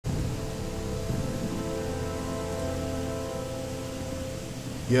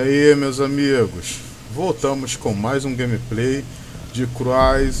E aí, meus amigos, voltamos com mais um gameplay de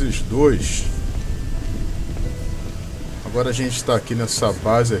Crysis 2. Agora a gente está aqui nessa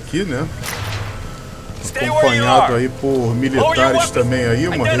base aqui, né? Acompanhado aí por militares também aí,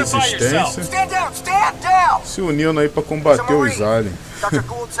 uma resistência se unindo aí para combater os aliens.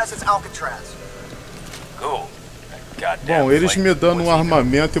 Bom, eles me dando um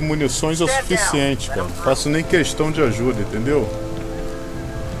armamento e munições é o suficiente, cara. Não faço nem questão de ajuda, entendeu?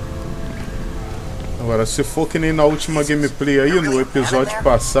 Agora, se for que nem na última gameplay aí, no episódio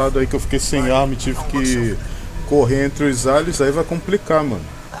passado aí que eu fiquei sem arma e tive que correr entre os aliens, aí vai complicar, mano.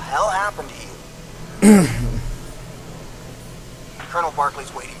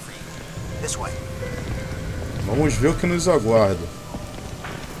 Vamos ver o que nos aguarda.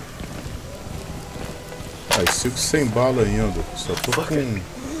 Sigo sem bala ainda. Só tô com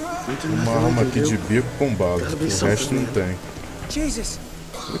uma arma aqui de bico com bala. O resto não tem.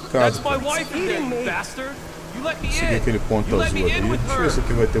 Complicado. Seguir aquele ponto azul ali. Deixa eu ver se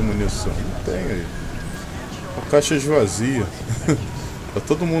aqui vai ter munição. Não tem aí. A caixa vazia. Tá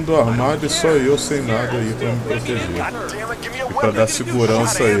todo mundo armado e só eu sem nada aí pra me proteger. E pra dar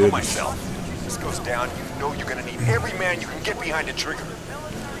segurança a eles.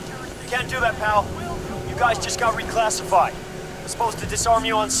 Can't do that, pal. You guys just got reclassified. We're supposed to disarm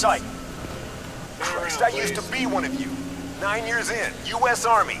you on sight. Christ, I used to be one of you. 9 years in, U.S.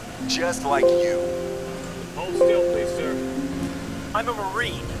 Army, just like you. Hold still, please, sir. I'm a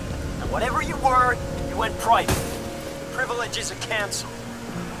Marine, and whatever you were, you went private. The privileges are canceled.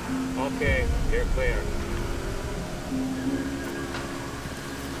 Okay, you're clear.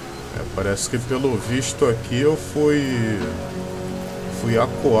 Parece que pelo visto aqui eu fui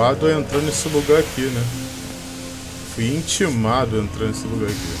acuado a entrar nesse lugar aqui, né? Fui intimado a entrar nesse lugar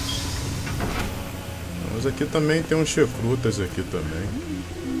aqui. Mas aqui também tem uns recrutas aqui também.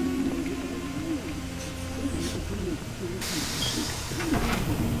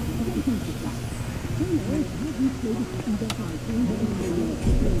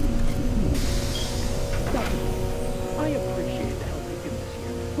 I appreciate the help you give us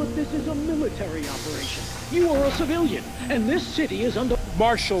here, but this is a military operation. You are a civilian, and this city is under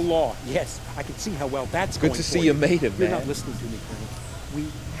martial law. Yes, I can see how well that's going. Good to see you made it, man. You're not listening to me, Colonel. We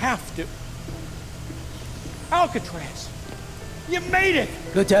have to. Alcatraz, you made it.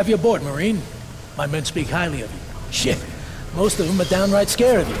 Good to have you aboard, Marine. My men speak highly of you. Shit, most of them are downright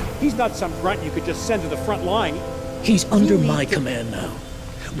scared of you. He's not some grunt you could just send to the front line. He's under my command now.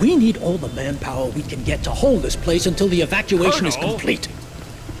 We need all the manpower we can get to hold this place until the evacuation is complete.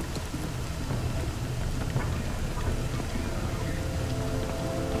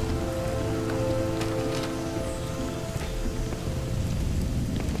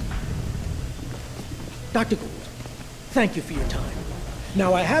 Dr. Gould, thank you for your time.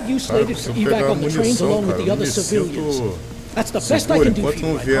 Now I have you slated for evac on the trains along with the other civilians. That's the best I can do for you. Enquanto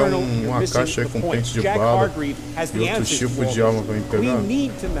não vier uma caixa aí com pente de bala e outros tipos de arma pra me pegar.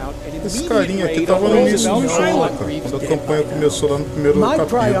 Esse carinha aqui tava no início do jogo, cara. Quando a campanha começou lá no primeiro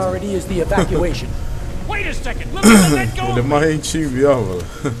capítulo. Ele é marrentinho mesmo.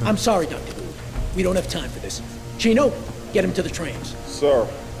 I'm sorry, Dr. Gould. We don't have time for this. Chino, get him to the trains. Sir.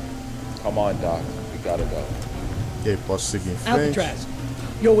 Come on, Doc. We gotta go. E aí, posso seguir em frente? Alcatraz,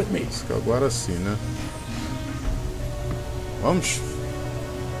 you're with me. Agora sim, né? Vamos?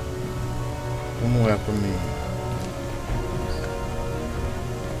 Ou não é pra mim?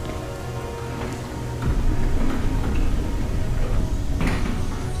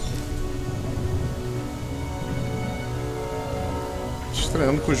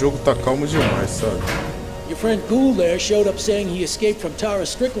 Estranhando que o jogo tá calmo demais, sabe? Your friend Gould there showed up saying he escaped from Tara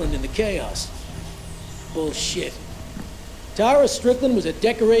Strickland in the chaos. Bullshit. Tara Strickland was a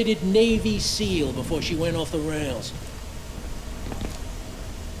decorated Navy SEAL before she went off the rails.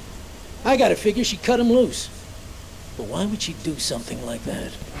 I gotta figure she cut him loose. But why would she do something like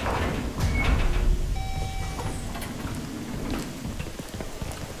that?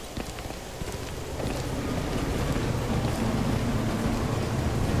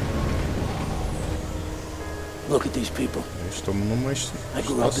 Look at these people. Estamos numa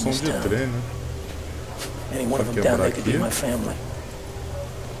estação de trem, né? Any one of them down there could be my family.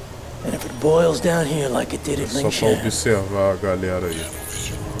 And if it boils down here like it did at Lingshan. Só pra observar a galera aí.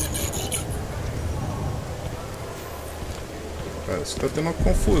 Cara, você tá tendo uma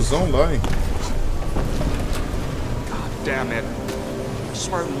confusão lá, hein? God damn it. I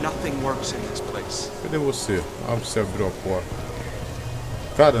swear nothing works in this place. Cadê você? Ah, você abriu a porta.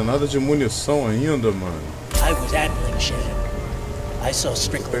 Cara, nada de munição ainda, mano. I was at Lingshan. I saw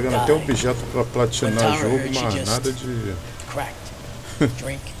Strickland Pegando até objeto pra platinar jogo, mas nada de... Cracked.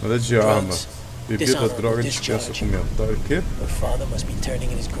 drink, Nada de arma. drugs, Bebida, dishonorable droga, dispensa discharge. comentário. O quê? Her father must be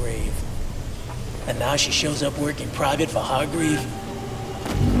turning in his grave. And now she shows up working private for Hargreave.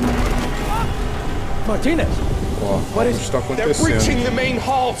 Martinez! Ó, algo está acontecendo. the main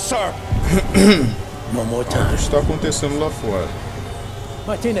hall, sir. One more Algo time. está acontecendo lá fora.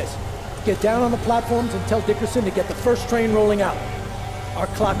 Martinez, get down on the platforms and tell Dickerson to get the first train rolling out. Our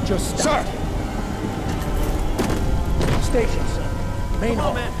clock just stopped. Station, sir. Main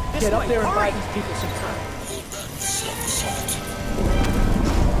hall. Get up there and buy these people some time.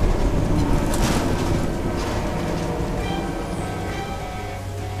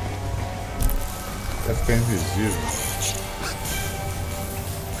 Vai ficar invisível.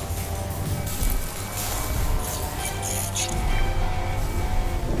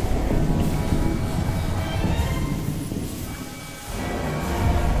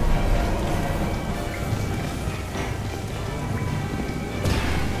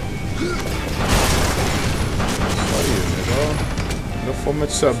 A forma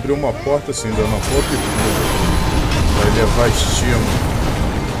de se abrir uma porta assim, dando uma volta e tudo. Vai levar estímulo.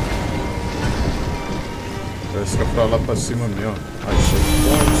 Parece que é pra lá pra cima mesmo. Achei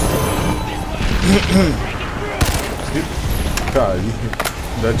ponte. Ih, caí.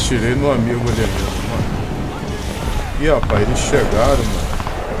 Ainda atirei no amigo ali mesmo, mano. Ih, rapaz, eles chegaram, mano.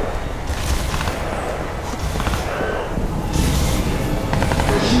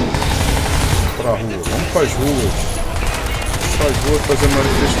 Pra rua. Vamos pras ruas. Faz ruas fazer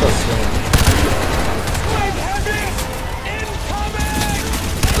manifestação.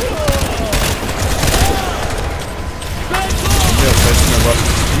 Esse negócio.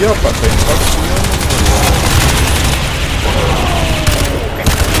 Ih, rapaz, tá impactando.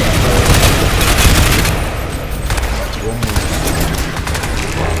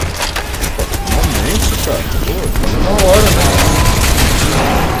 Normalmente, cara. Pô, tá na hora, né?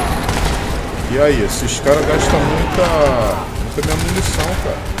 E aí, esses caras gastam muita minha munição,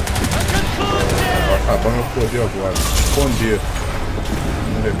 cara. Vai acabar meu poder agora. Esconder.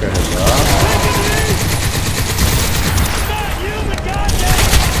 Vamos recarregar.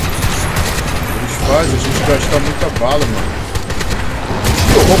 Faz a gente gastar muita bala, mano.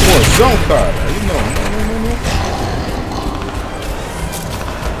 Que robôzão, cara. Aí não.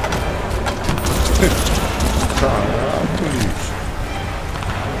 Caraca, lixo.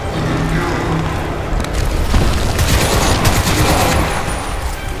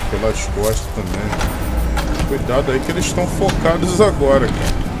 Pelas costas também. Cuidado aí que eles estão focados agora,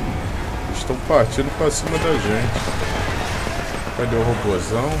 cara. Eles estão partindo pra cima da gente. Cadê o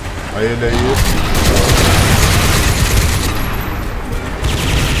robôzão? Aí ele aí.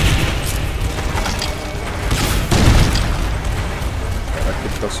 Caraca,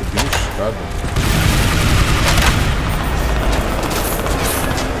 ele tá subindo escada.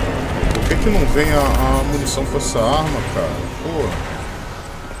 Por que não vem a munição pra essa arma, cara? Porra.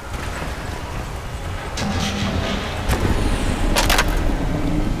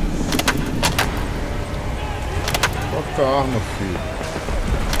 Troca a arma, filho.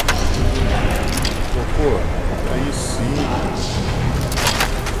 Pô, aí sim.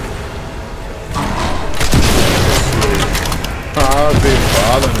 Ah, veio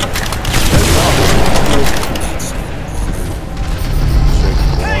bala, né?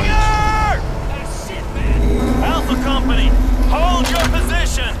 Alpha Company, hold your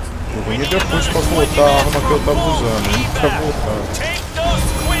position. Eu vim depois pra voltar a arma que eu tava usando, hein? Pra voltar. Take those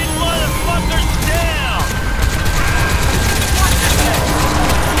squid motherfuckers down.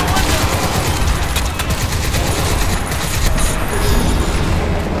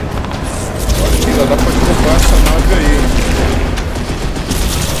 Acho que ainda dá pra derrubar essa nave aí.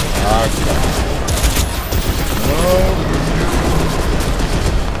 Ah, cara. Não.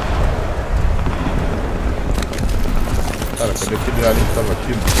 Cara, cadê aquele alien que tava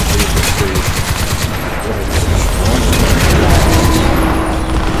aqui? Porra, ele se esconde, né?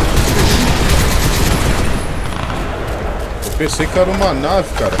 Eu pensei que era uma nave,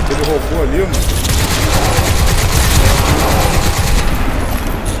 cara. Aquele robô ali, mano.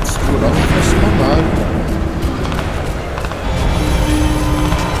 Jurava que fosse uma nave, cara.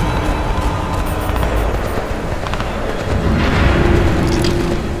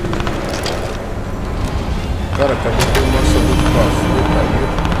 Cara, cadê o lançador de vazio,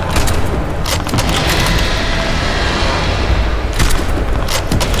 cara?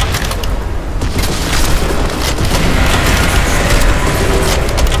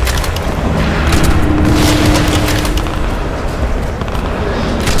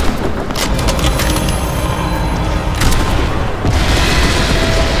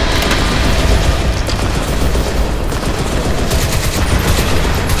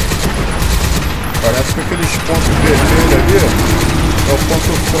 ponto vermelho ali é o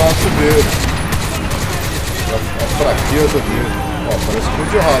ponto fraco dele. A fraqueza dele. Ó, parece que foi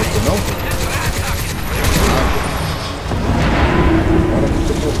de rato, não? Agora que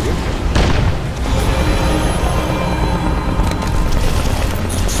eu morri.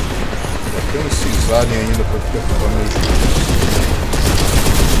 Tem esses aliens ainda pra perturbar meu juízo.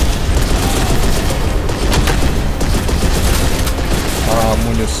 Ah, a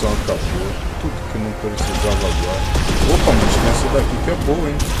munição acabou. Tudo que não precisava agora. Opa, mas tem essa daqui que é boa,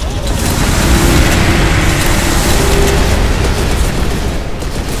 hein?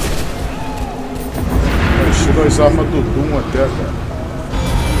 Tirou as armas do Doom até, cara.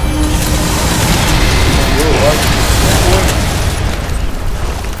 Eu acho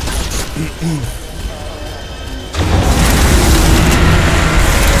que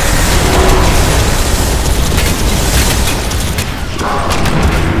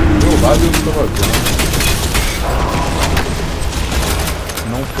meu lado eu estava vendo.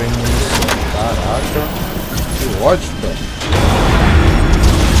 Não tem munição. Caraca. Que ódio, cara.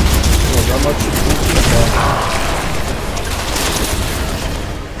 Vou jogar notebook, cara.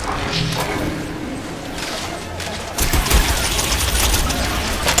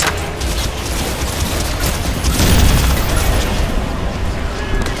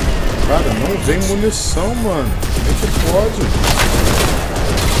 Cara, não vem munição, mano. Como é que pode?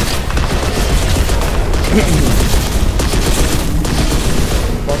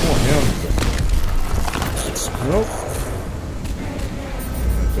 Tá morrendo, cara. Não.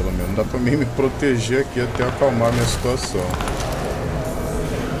 Pelo menos dá pra mim me proteger aqui até acalmar minha situação.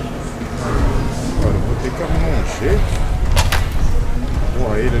 Agora eu vou ter que arrumar um jeito.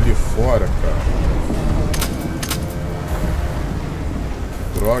 Porra, ele ali fora, cara.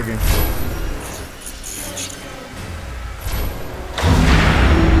 Droga, hein?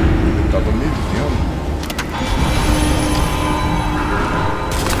 Ele tava me vendo.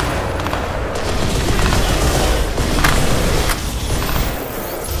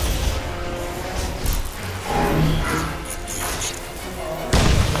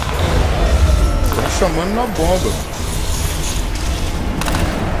 Tô chamando na bomba.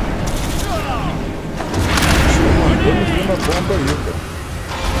 Tô mandando vir na bomba aí, cara.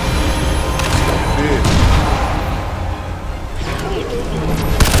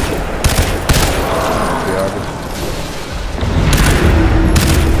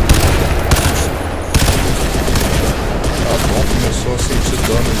 Tá bom, começou a sentir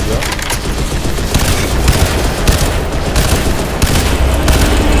dano já.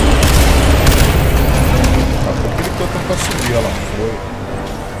 Por que ele tá tentando subir? Ela foi.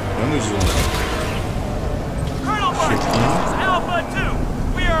 Menos um.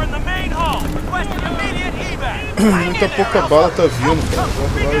 Muita pouca bala tá vindo, cara.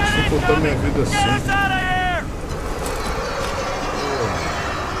 Vai dificultar minha vida assim.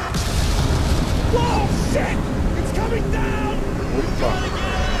 Opa.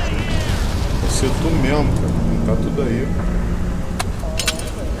 Você tu mesmo, cara. Tá tudo aí.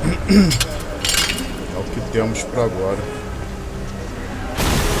 É o que temos pra agora.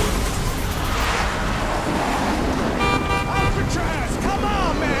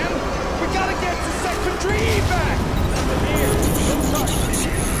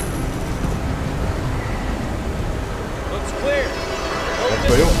 É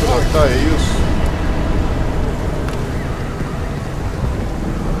pra eu pilotar isso.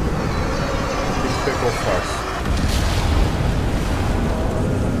 O que eu faço?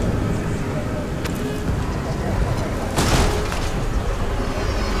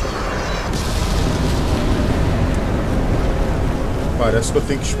 Parece que eu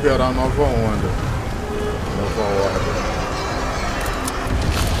tenho que esperar a nova onda. Nova ordem.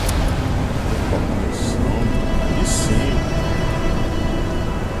 Opa, munição. E sim.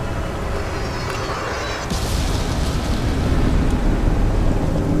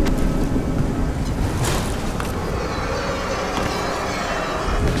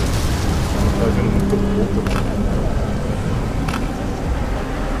 Tá vendo muito pouco.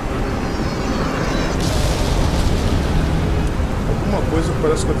 Alguma coisa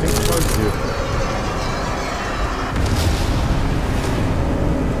parece que eu tenho que fazer.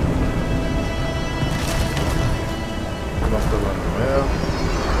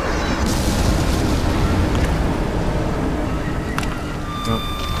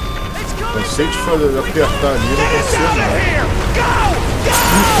 Cansei de apertar ali, não aconteceu nada.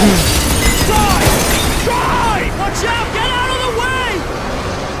 Watch out! Get out of the way!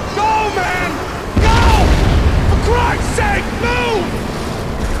 Go, man! Go! For Christ's sake, move!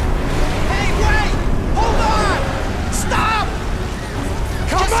 Hey, wait! Hold on! Stop!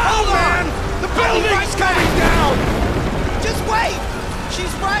 Come on, man! The building's coming down!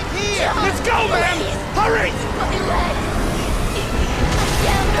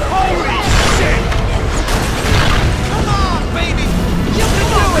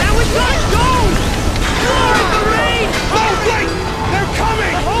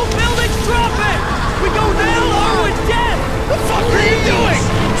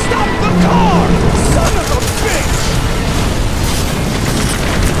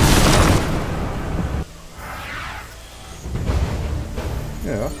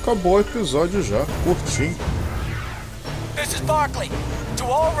 acabou o episódio já, curtinho. This is Barkley. To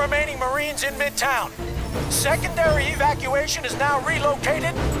all remaining Marines in Midtown. Secondary evacuation is now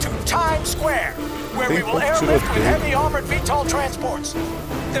relocated to Times Square, where we will airlift with heavy armored VTOL transports.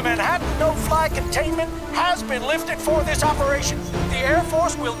 The Manhattan no-fly containment has been lifted for this operation. The Air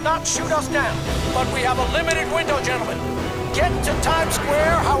Force will not shoot us down, but we have a limited window, gentlemen. Get to Times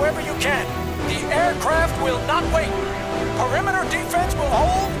Square however you can. The aircraft will not wait. Perimeter defense will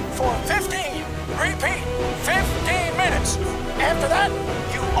hold for 15, repeat, 15 minutes. After that,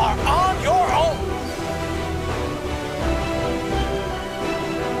 you are on your own.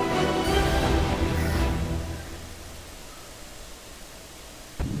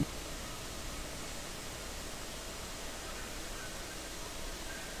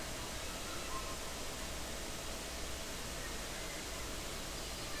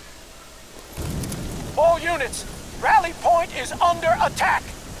 All units, Rally Point is under attack.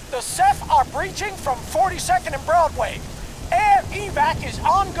 The Ceph are breaching from 42nd and Broadway. Air evac is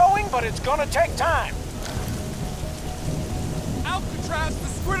ongoing, but it's gonna take time. Alcatraz, the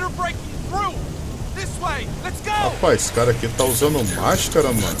squid are breaking through. This way, let's go. Rapaz, esse cara aqui tá usando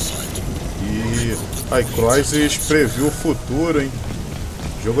máscara, mano. E a Crysis previu o futuro, hein?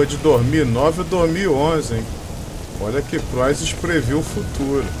 O jogo é de 2009 e 2011, hein? Olha que Crysis previu o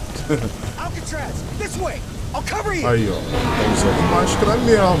futuro. Alcatraz, this way. I'll cover you. Aí, ó. Tá usando máscara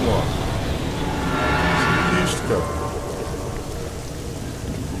mesmo, ó. Sinistro, cara.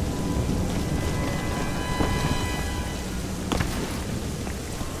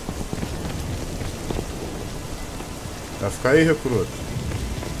 Vai ficar aí, recruta.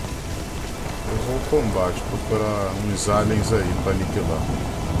 Eu vou ao combate, procurar uns aliens aí pra aniquilar.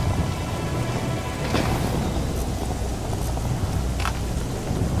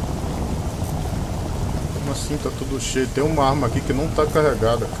 Como assim tá tudo cheio? Tem uma arma aqui que não tá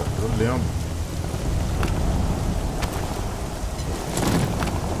carregada, cara. Eu lembro.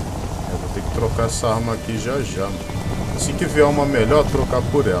 Eu vou ter que trocar essa arma aqui já já. Assim que vier uma melhor, trocar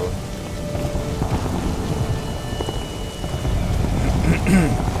por ela.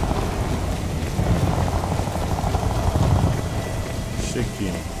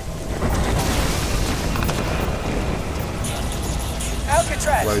 Chequinho.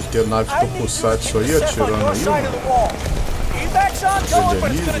 Vai ter nave Tokusatsu aí atirando aí, mano.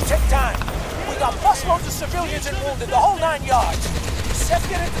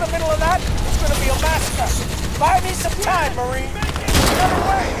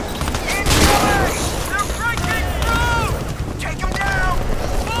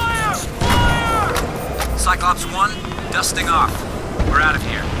 Cyclops 1, dusting off. We're out of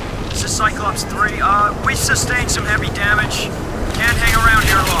here. This is Cyclops 3. We sustained some heavy damage. Can't hang around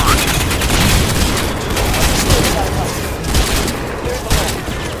here long.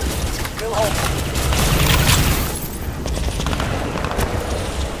 We'll hold.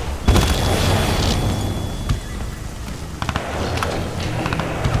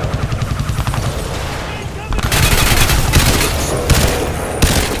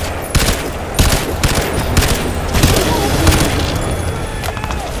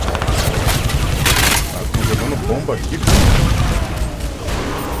 Bomba aqui,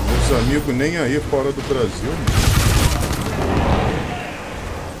 meus amigos nem aí fora do Brasil.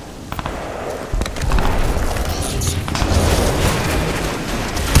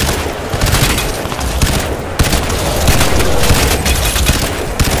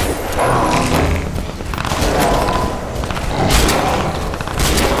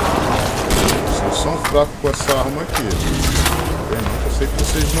 Vocês são fracos com essa arma aqui. Eu sei que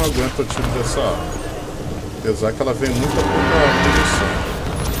vocês não aguentam o tiro dessa arma. Apesar que ela vem muito a pouca munição.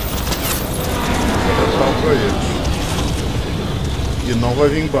 É letal pra eles. E não vai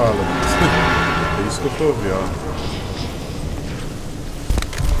vir bala. É isso que eu tô vendo.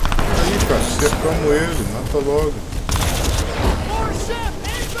 Aí, cara, cercamos ele. Mata logo.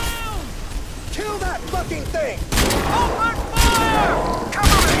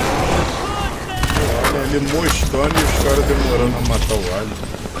 Olha ele moscando e os caras demorando a matar o alien.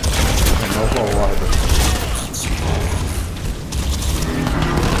 A nova horda.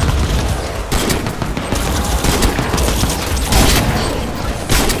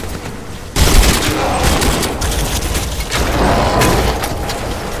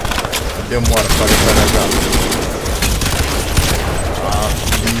 Demora para recarregar.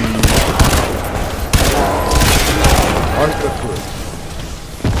 Olha que coisa.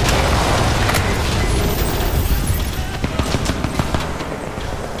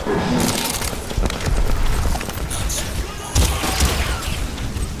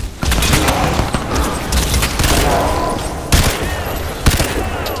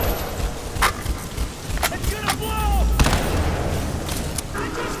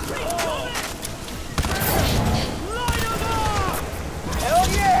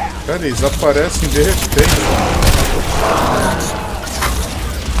 Cara, eles aparecem de repente.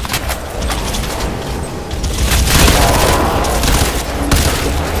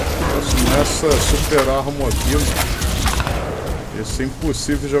 Essa super arma aqui, ia ser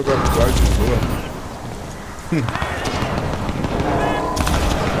impossível jogar quase de boa.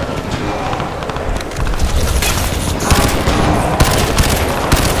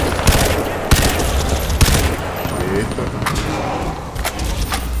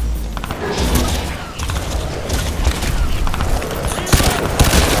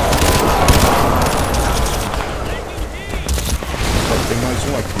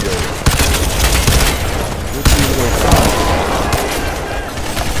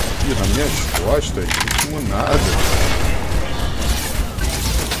 Costas, último nada.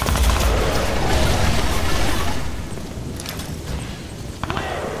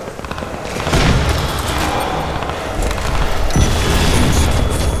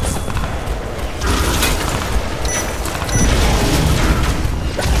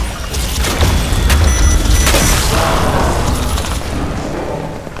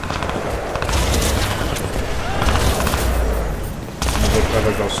 Vou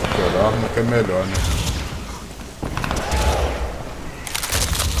carregar o super arma que é melhor, né?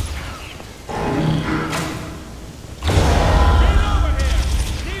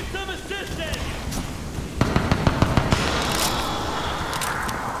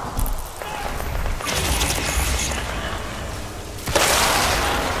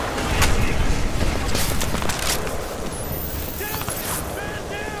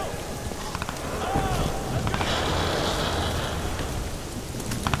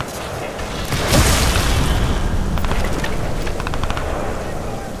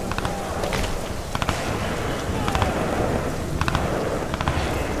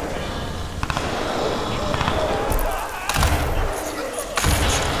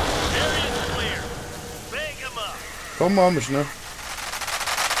 Tomamos, né?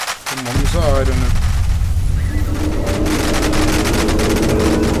 Tomamos a área, né?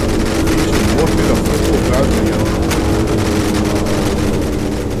 O morto ainda foi empolgado, né?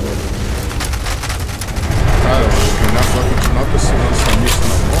 Cara, o Renato vai continuar com esse lança-míssil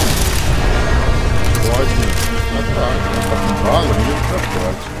na mão? Pode, né? Tá com bala,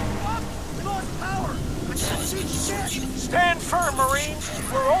 pode. Stand firm, Marines.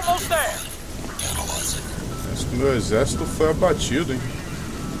 We're almost there. Meu exército foi abatido, hein?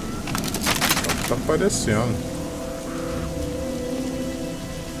 Tá aparecendo.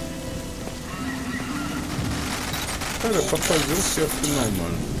 Cara, é pra fazer o que afinal,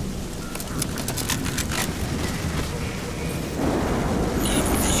 mano?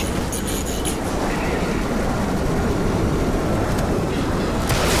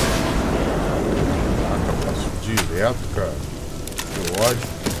 Caraca, passo direto, cara. Que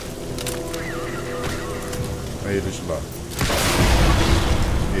ódio. Eles lá.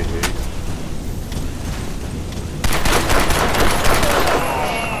 Errei.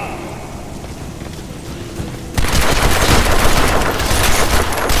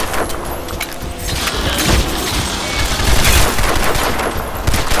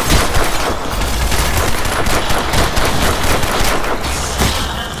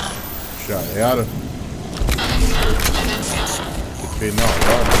 Já era. Fiquei na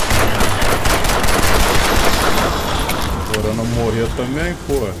hora. Agora não morrer também,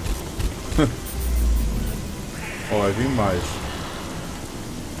 pô. Ó, vai vir mais.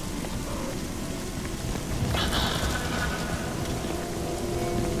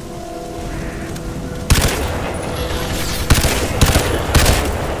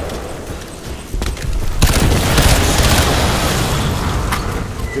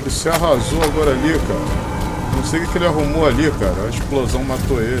 Ele se arrasou agora ali, cara. Não sei o que ele arrumou ali, cara. A explosão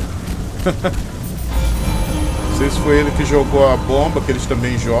matou ele. Não sei se foi ele que jogou a bomba, que eles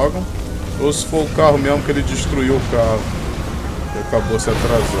também jogam, ou se foi o carro mesmo que ele destruiu o carro e acabou se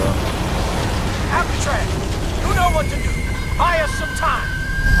atrasando.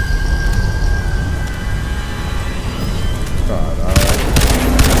 Caralho.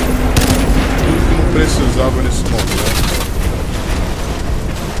 Tudo que não precisava nesse momento.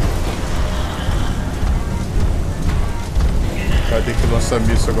 Cadê que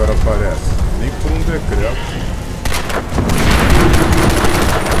lança-míssil agora aparece? Nem por um decreto.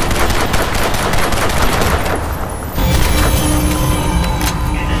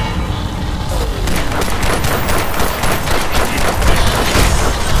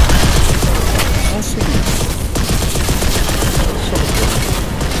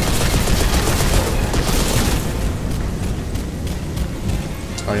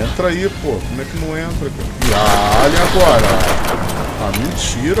 Ah, entra aí, pô. Como é que não entra, cara? E a alien agora. Ah,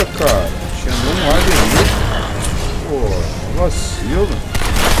 mentira, cara. Tinha nenhum alien aí. Pô, vacilo.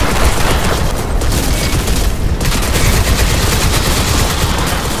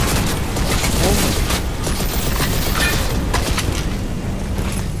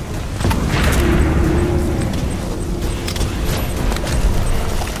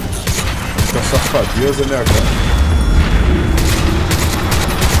 Muita safadeza, né, cara?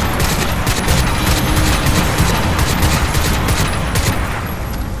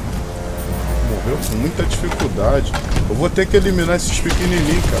 Com muita dificuldade. Eu vou ter que eliminar esses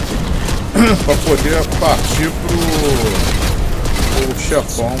pequenininhos, cara, pra poder partir pro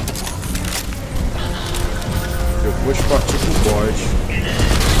chefão. Depois partir pro boss.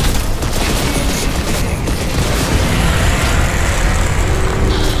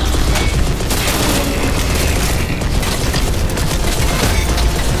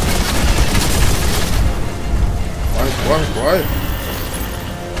 Vai.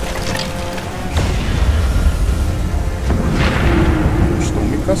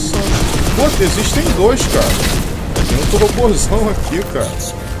 Pô, existem dois, cara. Tem outro robôzão aqui, cara.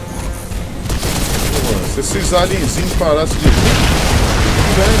 Pô, se esses alienzinhos parassem de vir,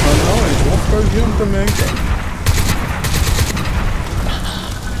 bem, mas não, eles vão ficar vindo também, cara.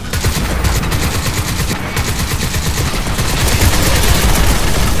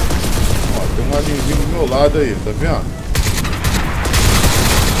 Ó, tem um alienzinho do meu lado aí, tá vendo?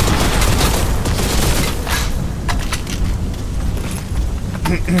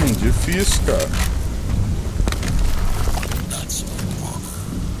 Difícil, cara.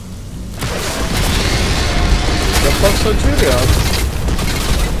 Já passou direto.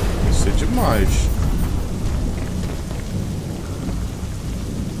 Isso é demais.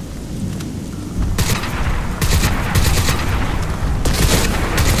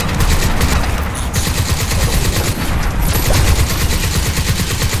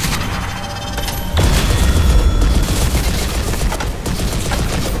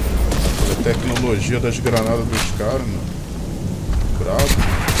 Tecnologia das granadas dos caras, mano. Bravo.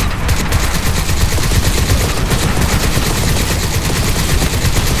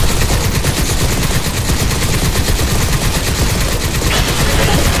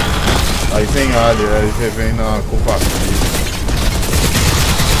 Aí vem alien, aí vem na covardia.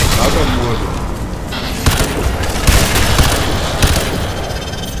 Nada muda.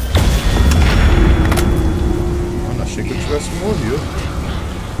 Mano, achei que eu tivesse morrido.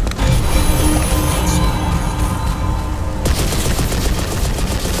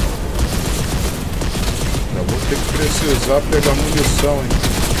 Tem que precisar pegar munição, hein?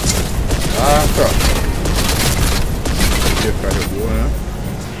 Ah, cara. Carregou, né?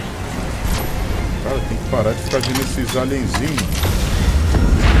 Cara, tem que parar de ficar vindo esses alienzinhos.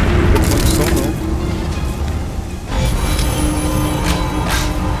 Não tem condição, não.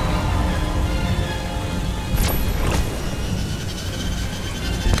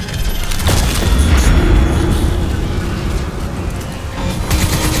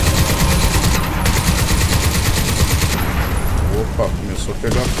 Começou a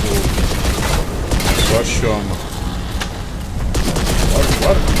pegar fogo. Só chama.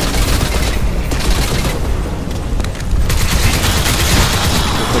 Bora.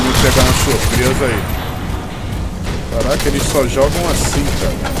 Eu tô me pegando uma surpresa aí. Caraca, eles só jogam assim,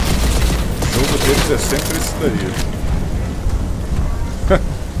 cara. O jogo deles é sempre esse daí.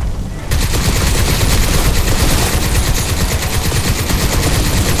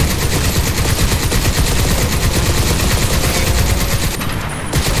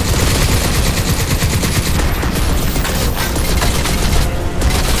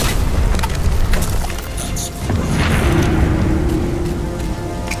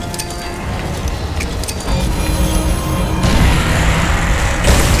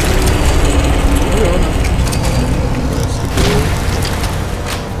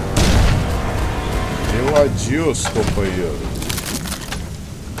 Adiós, companheiro.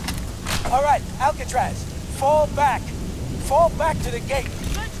 All right, Alcatraz, fall back to the gate.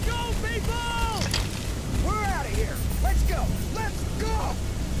 Let's go, people! We're out of here. Let's go.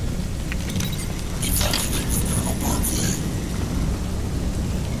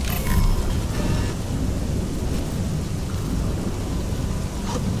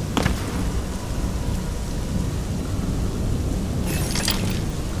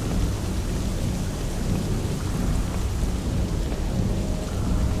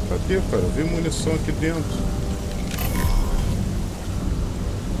 Cadê, cara? Vi munição aqui dentro.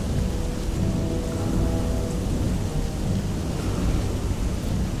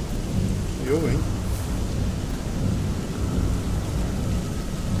 Eu, hein?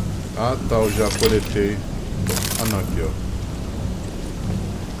 Ah tá, eu já coletei. Ah não, aqui ó.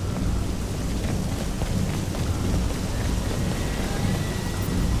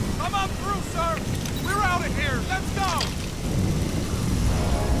 Come on through, sir! We're out of here! Let's go!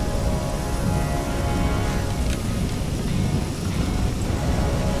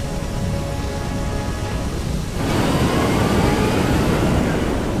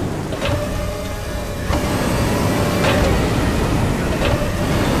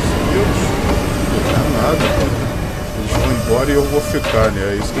 E eu vou ficar,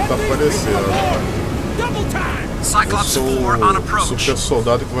 né? É isso que tá aparecendo. Eu sou o super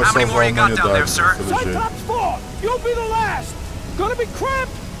soldado que vai salvar a humanidade, pelo jeito.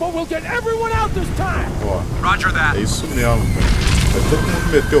 Ó, é isso mesmo, cara. Vai todo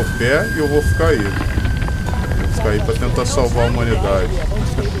mundo meter o pé e eu vou ficar aí. Vou ficar aí pra tentar salvar a humanidade.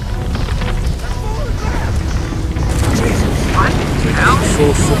 Eu sou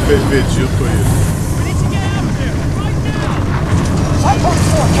o super Vegito aí.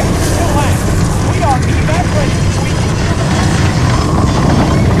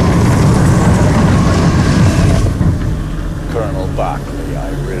 Colonel Barkley, I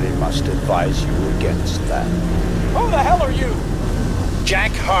really must advise you against that. Who the hell are you?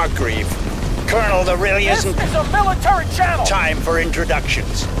 Jack Hargreave. Colonel, there really isn't This is a military channel! time for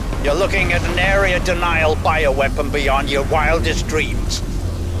introductions. You're looking at an area denial bioweapon beyond your wildest dreams.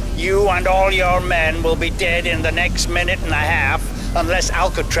 You and all your men will be dead in the next minute and a half unless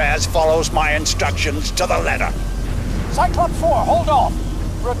Alcatraz follows my instructions to the letter. Cyclops 4, hold off.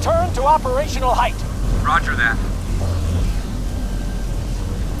 Return to operational height. Roger that.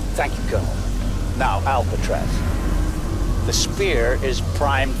 Thank you, Colonel. Now, Alcatraz. The spear is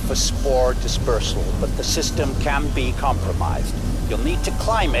primed for spore dispersal, but the system can be compromised. You'll need to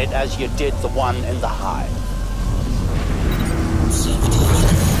climb it as you did the one in the hive.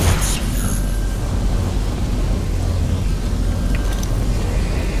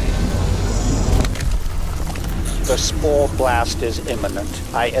 The spore blast is imminent.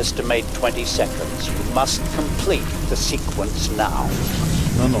 I estimate 20 seconds. You must complete the sequence now.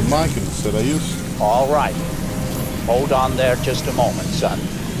 Nanomáquina, será isso? All right. Hold on there just a moment, son.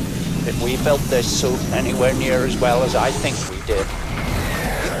 If we built this suit anywhere near as well as I think we did.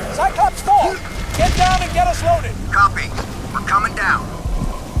 Cyclops 4, get down and get us loaded. Copy. We're coming down.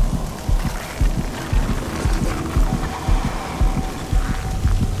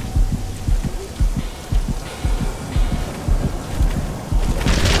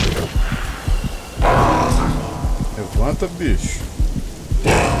 Levanta, bicho.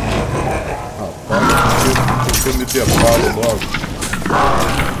 Rapaz, eu me deparo logo.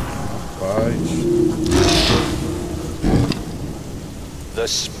 Rapaz. The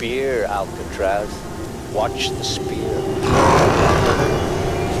spear, Alcatraz. Watch the spear.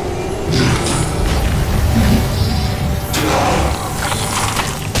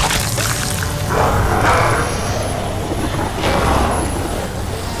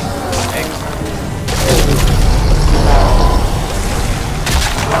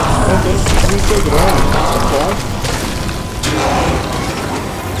 Integrando, tá bom.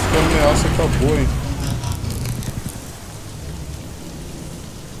 A ameaça acabou, hein?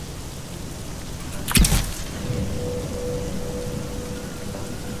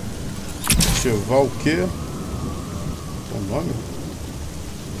 Ativar o quê? O nome?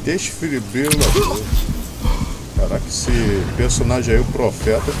 Desfibrilador. Caraca, esse personagem aí, o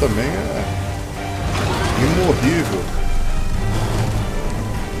Profeta, também é imorrível.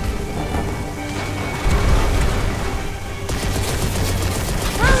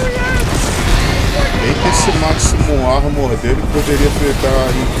 Esse máximo armor dele poderia ficar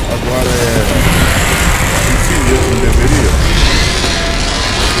agora infinito, não deveria?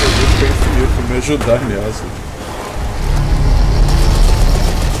 Deveria ficar infinito pra me ajudar nessa.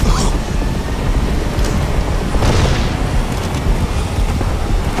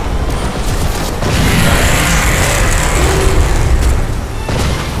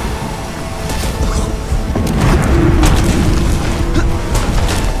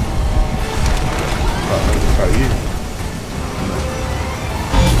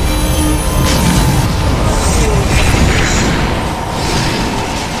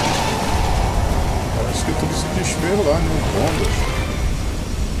 Lá, né? Bombas.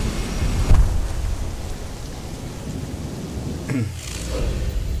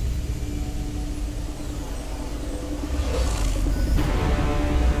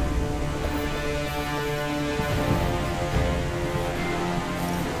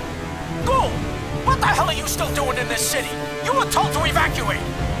 Go! What the hell are you still doing in this city? You were told to evacuate.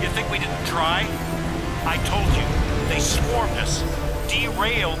 You think we didn't try? I told you, they swarmed us.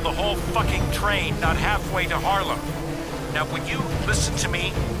 derailed the whole fucking train not halfway to Harlem. Now, would you listen to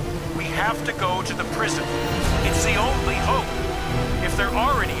me? We have to go to the prison. It's the only hope. If there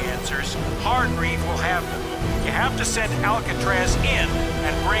are any answers, Hargreave will have them. You have to send Alcatraz in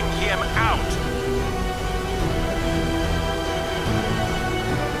and bring him out.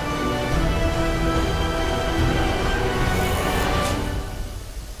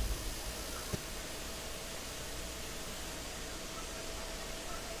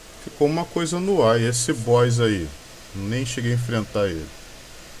 Ficou uma coisa no ar, e esse boss aí? Nem cheguei a enfrentar ele.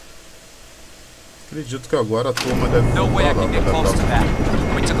 Acredito que agora a turma deve No way I can get close to that.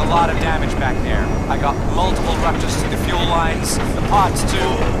 We took a lot of damage back there. I got multiple ruptures to the fuel lines, the pods too.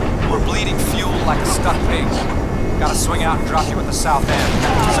 We're bleeding fuel like a stuck pig. Gotta swing out and drop you at the south end.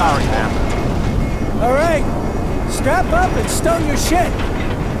 Sorry, man. Alright, strap up and stow your shit.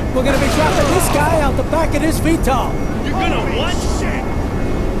 We're gonna be dropping this guy out the back of this VTOL. You're gonna what? Shit!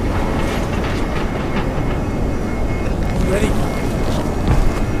 Ready?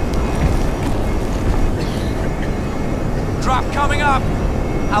 Drop coming up.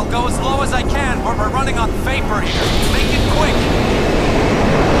 I'll go as low as I can, but we're running on vapor here. Make it quick.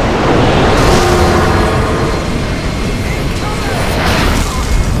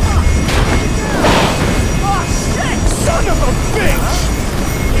 Oh, shit! Son of a bitch!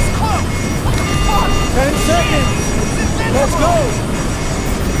 He's close! What the fuck? 10 seconds. Let's go.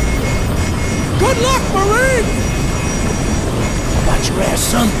 Good luck, Marine! Watch your ass,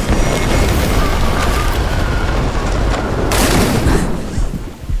 son.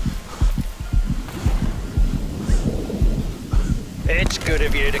 It's good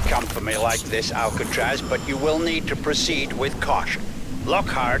of you to come for me like this, Alcatraz, but you will need to proceed with caution.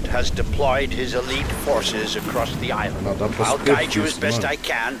 Lockhart has deployed his elite forces across the island. I'll guide you as best I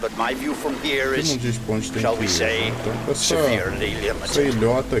can, but my view from here is, shall we say, severely limited. Essa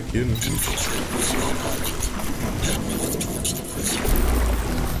ilhota aqui, né?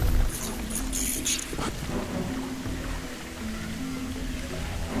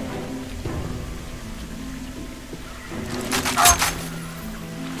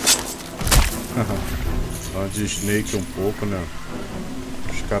 Dá de Snake um pouco, né?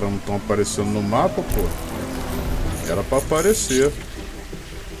 Os caras não estão aparecendo no mapa, pô. Era pra aparecer.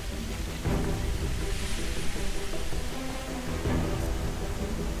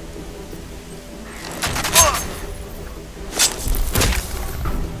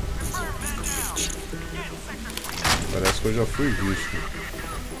 Parece que eu já fui visto.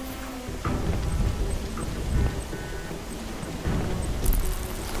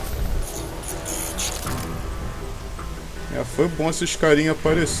 Foi bom esses carinhas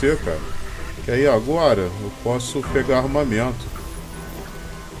aparecer, cara. Que aí agora eu posso pegar armamento.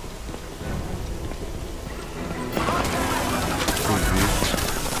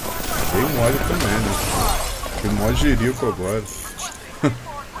 Dei mole também, né? Que mó jirico agora. Não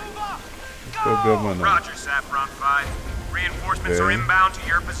tem problema não. Roger, Saffron 5. Reinforcements are inbound to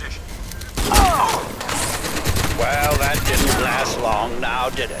your position. Well, that didn't last long now,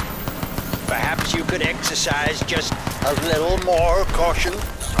 did it? Perhaps you could exercise just a little more caution?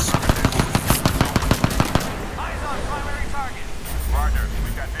 Eyes on primary target. Roger,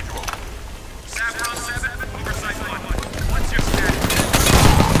 we've got visual. Saffron 7, oversight 1. What's your status?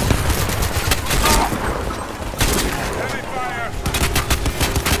 Heavy fire!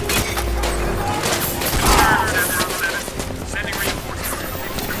 Saffron 7, sending reinforcements.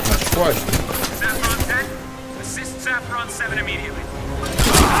 Nas costas? Saffron 10, assist Saffron 7 immediately.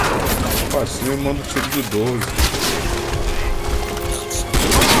 Facinho, manda tiro de 12.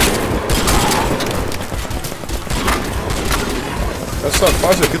 Essa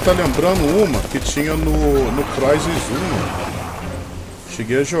fase aqui tá lembrando uma que tinha no Crysis 1.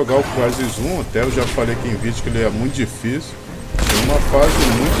 Cheguei a jogar o Crysis 1, até eu já falei aqui em vídeo que ele é muito difícil. Tem uma fase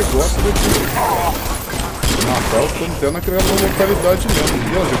muito igual essa daqui. Natal, tô até naquela localidade mesmo.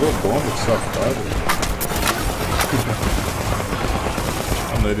 Ih, ela jogou bomba, que safado.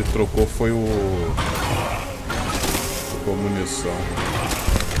 Ele trocou foi trocou munição.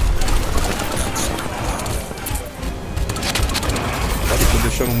 Cara, tô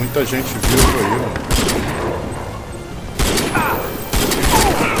deixando muita gente viva aí, mano.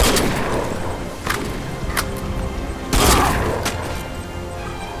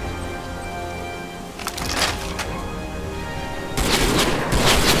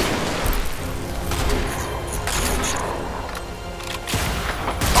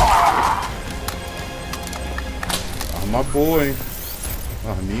 Arma boa, hein?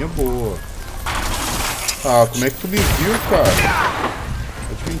 Arminha boa. Ah, como é que tu me viu, cara?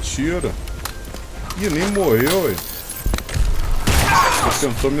 É de mentira. Ih, nem morreu, hein?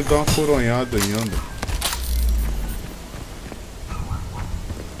 tentou me dar uma coronhada ainda.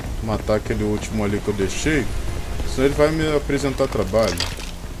 Matar aquele último ali que eu deixei. Senão ele vai me apresentar trabalho.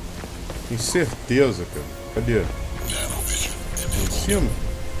 Tenho certeza, cara. Cadê? Em cima?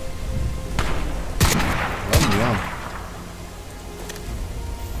 Lá mesmo.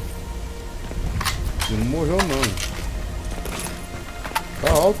 Ele não morreu não.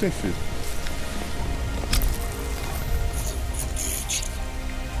 Tá alto, hein, filho?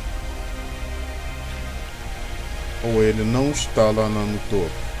 Ou ele não está lá no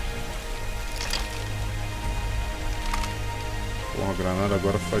topo? Pô, uma granada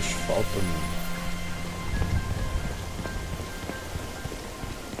agora faz falta, mano.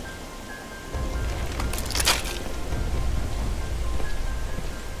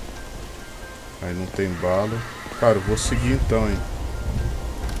 Aí não tem bala. Cara, eu vou seguir então, hein.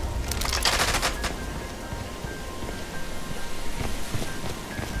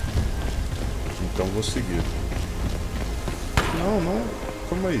 Então vou seguir. Não,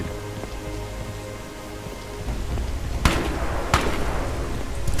 calma aí.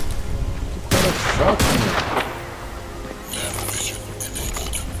 Que cara chato, mano.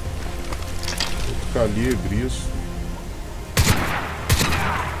 Vou ficar livre isso.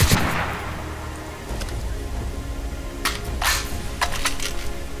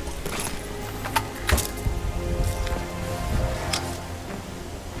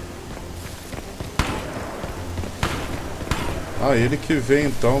 Ah, ele que vem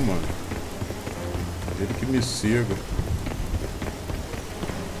então, mano. Ele que me siga.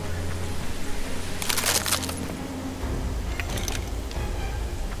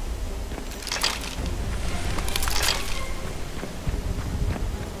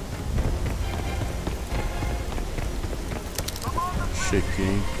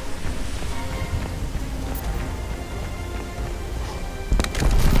 Check-in.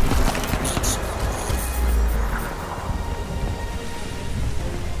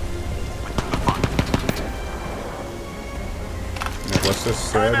 Isso é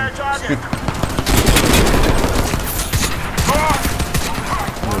sério.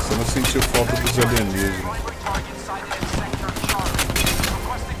 Começando a sentir falta dos alienígenas.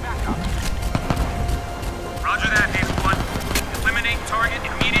 Roger that, Hazel 1. Eliminate target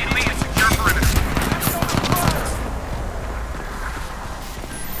immediately and secure perimeter.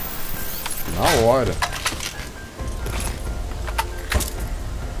 Na hora.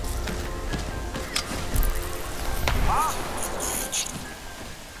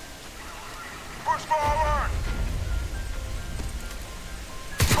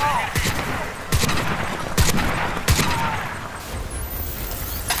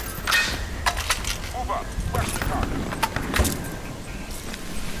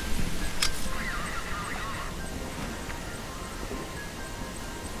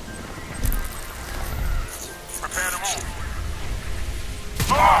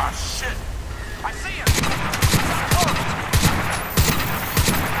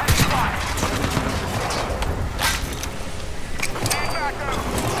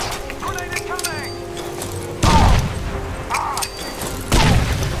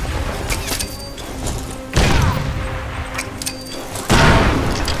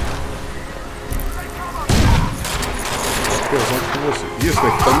 Isso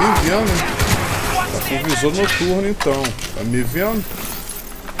daqui tá me vendo, hein? Tá com visor noturno então. Tá me vendo?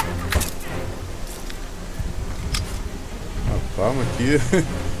 Rapaz, mas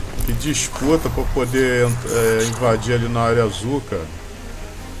que disputa pra poder invadir ali na área azul, cara.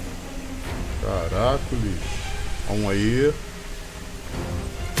 Caraca, lixo. Vamos aí.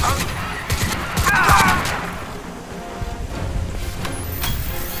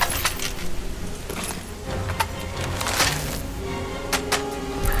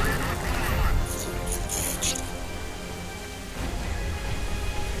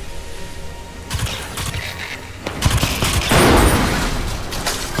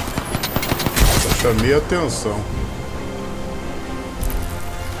 Chamei a atenção.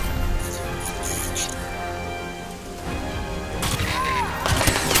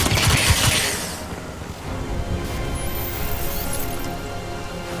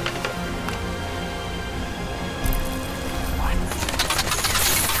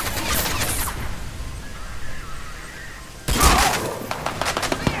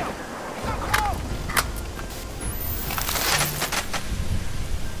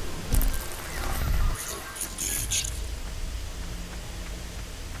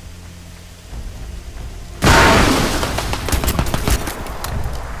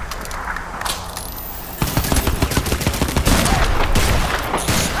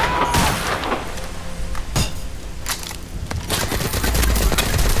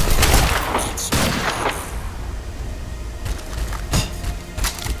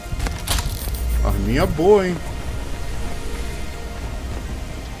 Arminha boa, hein?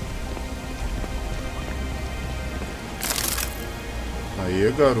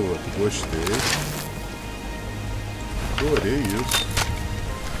 Aí, garoto, gostei. Adorei isso.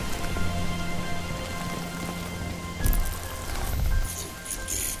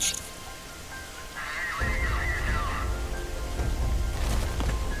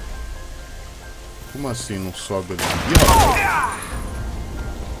 Como assim não sobe ali? Ih, rapaz.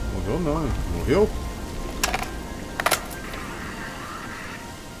 Morreu não, hein? Morreu?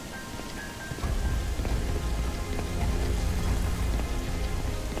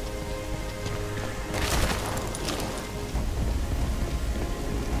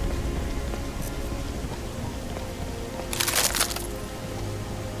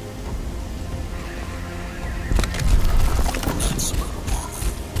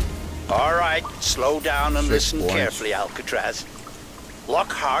 All right, slow down and listen carefully, Alcatraz.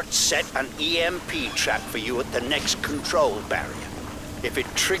 Lockhart set an EMP trap for you at the next control barrier. If it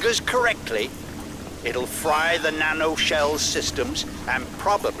triggers correctly, it'll fry the nanoshell systems and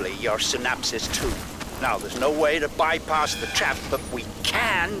probably your synapses too. Now, there's no way to bypass the trap, but we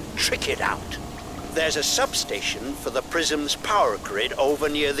can trick it out. There's a substation for the Prism's power grid over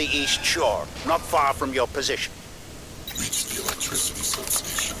near the East Shore, not far from your position. Reach the electricity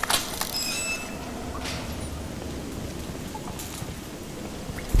substation.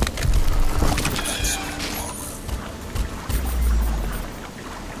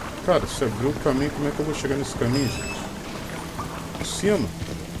 Cara, se abriu o caminho, como é que eu vou chegar nesse caminho, gente? Por cima?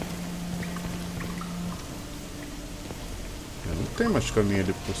 Não tem mais caminho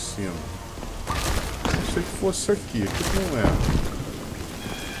ali por cima. Não sei que fosse aqui não é.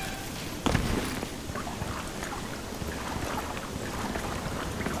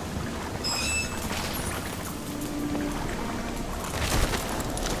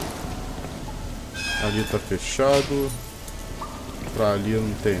 Ali tá fechado. Pra ali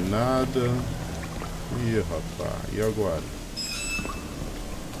não tem nada. Ih, rapaz, e agora?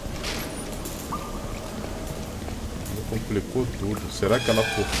 Complicou tudo. Será que ela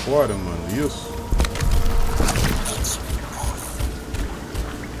por fora, mano? Isso?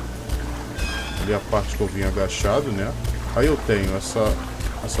 Ali a parte que eu vim agachado, né? Aí eu tenho essa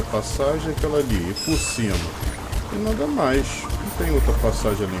passagem e aquela ali. E por cima. E nada mais. Não tem outra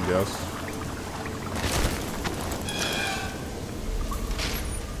passagem além dessa.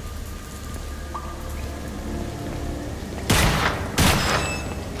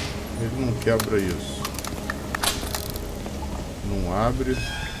 Ele não quebra isso. Não abre.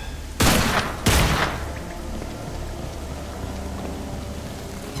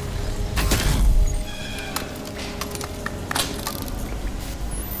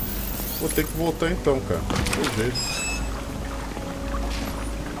 Vou ter que voltar então, cara. Não tem jeito.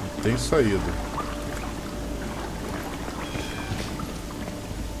 Não tem saída.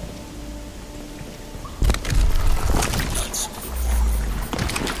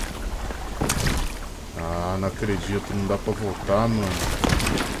 Não acredito, não dá pra voltar, mano.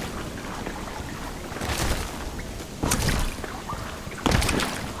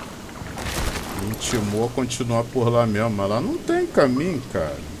 Me intimou a continuar por lá mesmo, mas lá não tem caminho,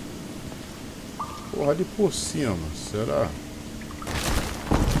 cara. Porra, ali por cima, será?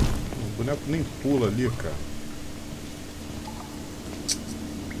 O boneco nem pula ali, cara.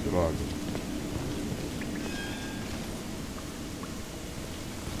 Droga.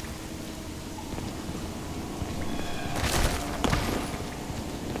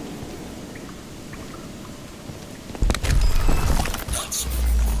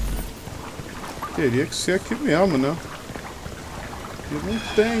 Teria que ser aqui mesmo, né? E não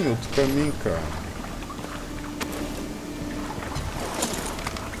tem outro caminho, cara.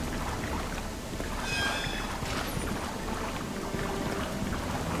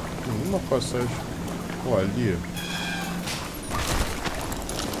 Tem uma passagem. Ó, ali.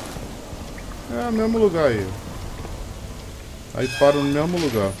 É o mesmo lugar aí. Aí para no mesmo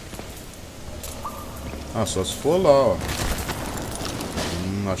lugar. Ah, só se for lá, ó.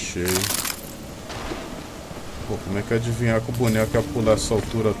 Achei. Pô, como é que adivinhar que o boneco ia pular essa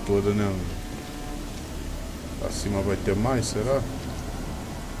altura toda, né? Pra cima vai ter mais, será?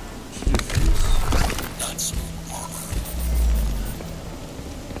 Difícil.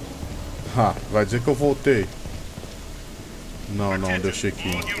 Ah, vai dizer que eu voltei. Não, deixa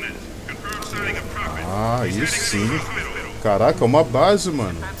aqui. Ah, aí sim. Caraca, é uma base,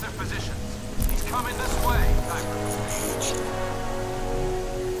 mano.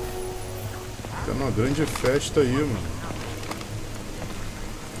 Tá uma grande festa aí, mano.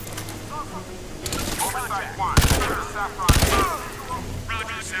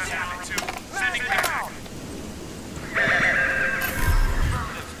 Roger, Sap. 2. Sending back.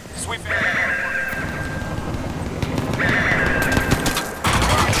 Sweep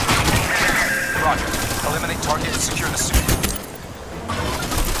Roger. Eliminate target and secure the suit.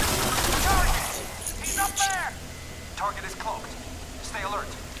 He's up there! Target is cloaked. Stay alert.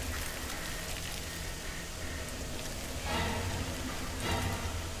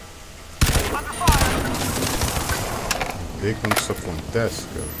 Under fire! Vê quando isso acontece,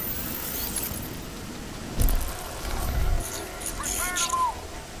 cara. Prepare to move!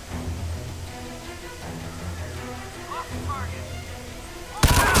 Lost the target!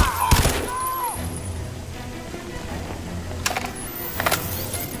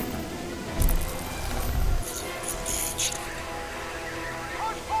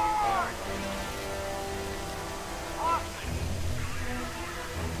 Push forward! Hostage!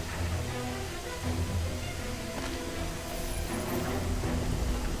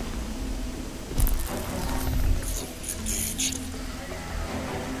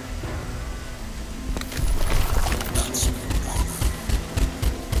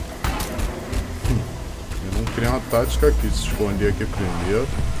 Criar uma tática aqui, se esconder aqui primeiro,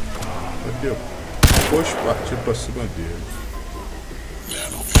 depois partir pra cima dele.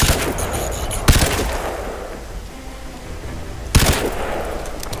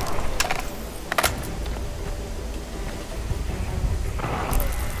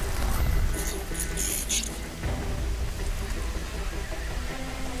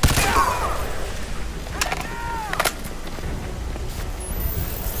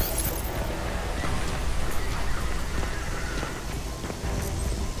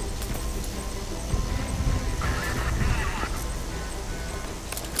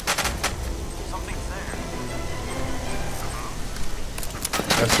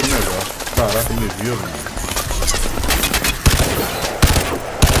 Essa é melhor. Caraca, me viu, mano.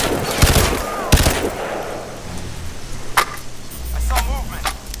 I saw movement.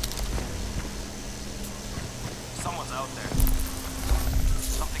 Someone's out there.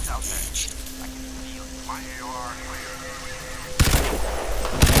 Something's out there. I can feel it. My AR clear.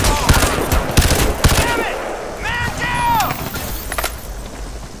 Damn it! Man down!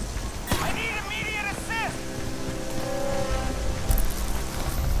 I need immediate assist!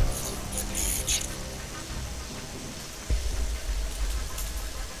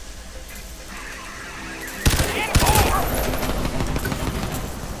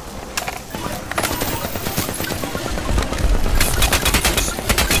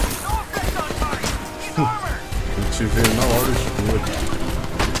 Te vê na hora escura.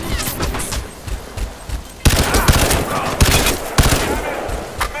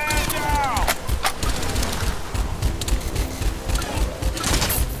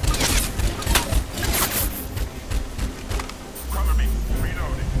 Cover me.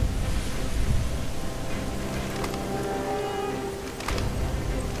 Reloading.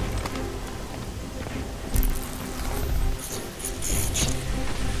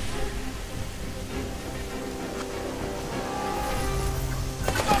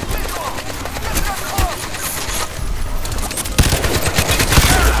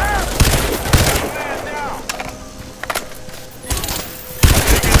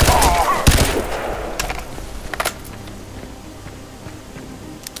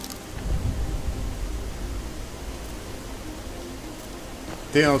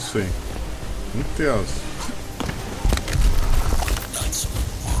 Tenso, hein? Muito tenso.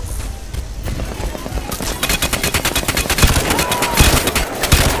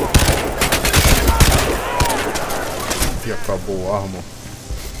 E acabou a arma.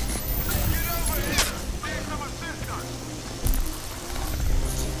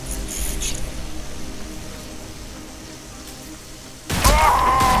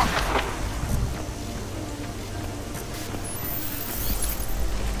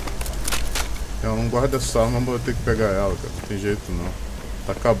 Eu não guardo essa arma, mas vou ter que pegar ela, cara. Não tem jeito não.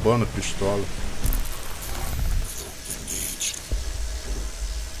 Tá acabando a pistola.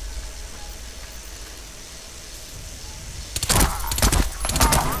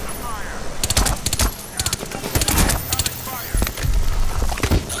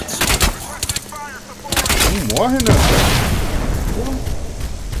 Não morre, né, cara? Porra.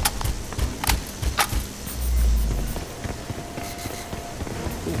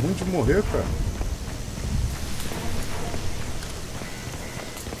 Tô ruim de morrer, cara.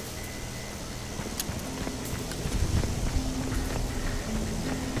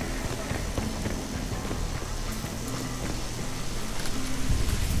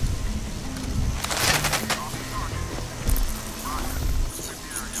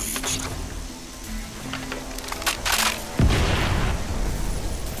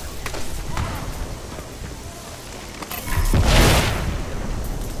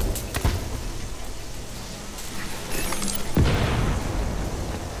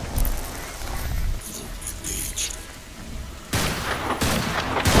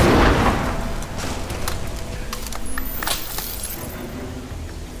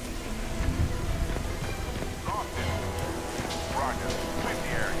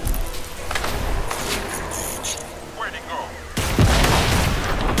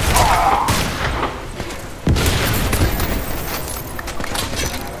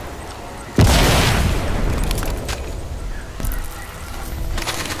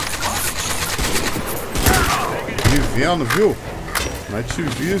 vendo, viu? Night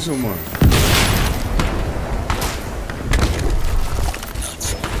Vision, mano.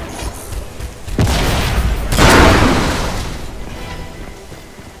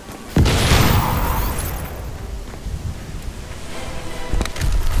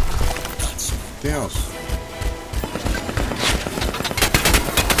 Tenso.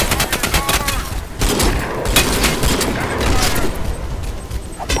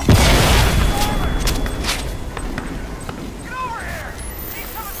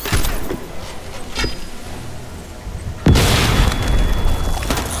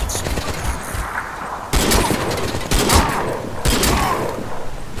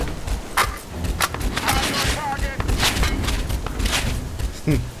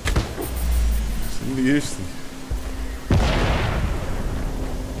 Sinistro.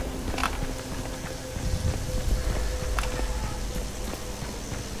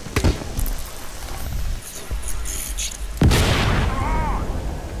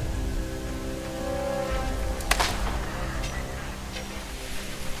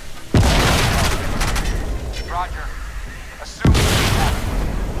 Roger. Assume this happened.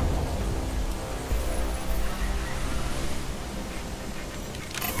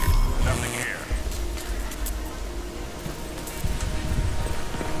 Nothing here.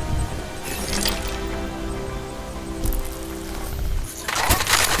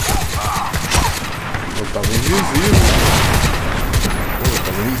 Eu tava invisível. Pô, eu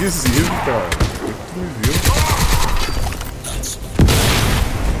tava invisível, cara. Por que tu me viu?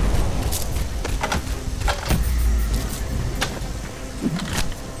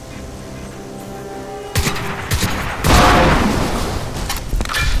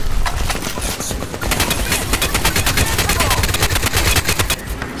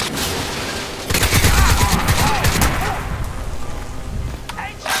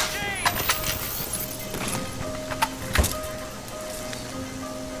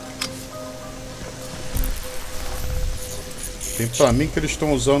 Tem pra mim que eles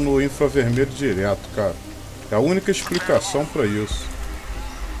estão usando o infravermelho direto, cara. É a única explicação pra isso.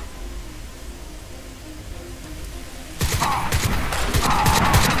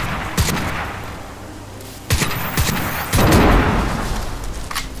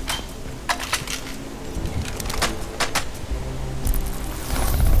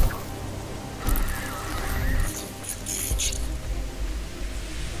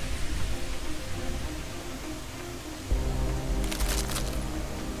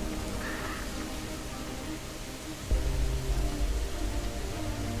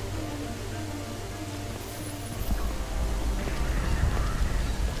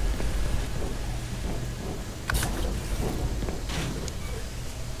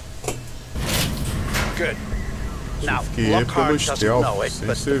 Good. Now, Lockhart doesn't know it,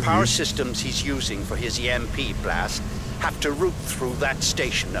 but the power systems he's using for his EMP blast have to route through that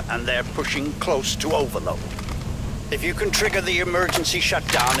station, and they're pushing close to overload. If you can trigger the emergency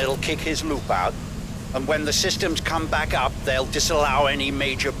shutdown, it'll kick his loop out, and when the systems come back up, they'll disallow any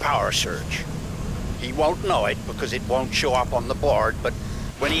major power surge. He won't know it because it won't show up on the board, but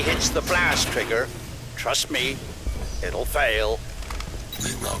when he hits the blast trigger, trust me, it'll fail.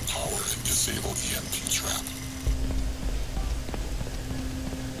 Reroute power and disable EMP trap.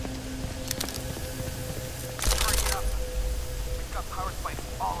 Hurry up. We've got power spikes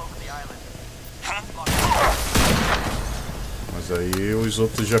all over the island. Mas aí os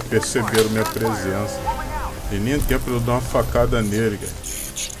outros já perceberam minha presença. E nem tempo de eu dar uma facada nele, cara.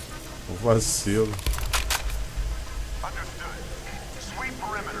 O vacilo. Understood. Sweep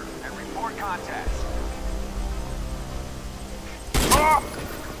perimeter and report contacts.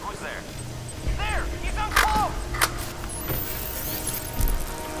 Who's there? There! He's on close!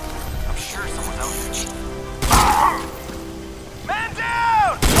 I'm sure someone's out there. Man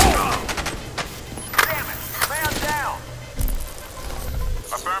down! Damn it! Man down!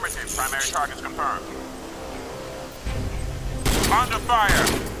 Affirmative. Primary targets confirmed. Under fire!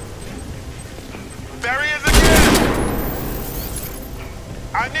 There he is again!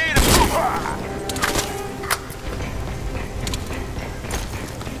 I need him!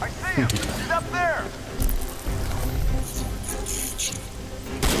 I see him! He's up there!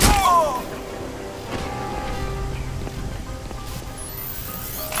 Oh!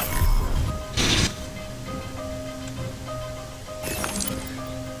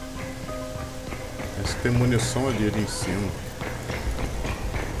 Esse tem munição ali em cima.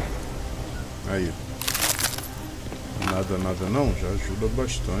 Aí. Nada, nada não, já ajuda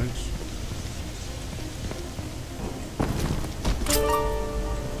bastante.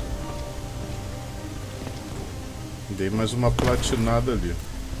 Dei mais uma platinada ali.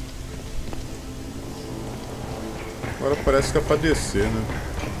 Agora parece que é pra descer, né?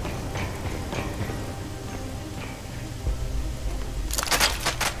 Vai.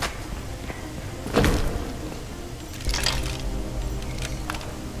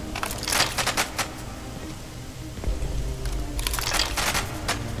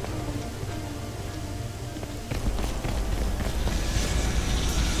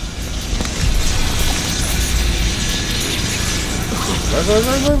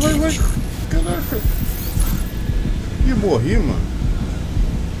 Caraca. Ih, morri, mano.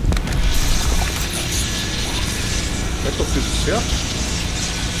 É que eu fiz certo?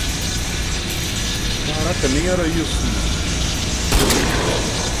 Caraca, nem era isso,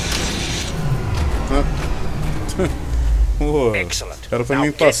 mano. Era pra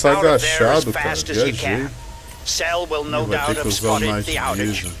mim passar agachado, cara. Viajei. Cell will no doubt have spotted the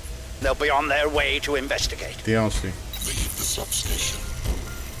outage. They'll be on their way to investigate. Tenso. Leave the substation.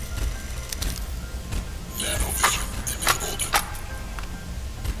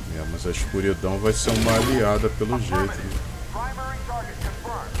 É, mas a escuridão vai ser uma aliada pelo jeito, né?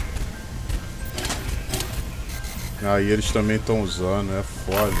 Aí eles também estão usando, é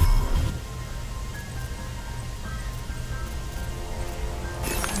foda.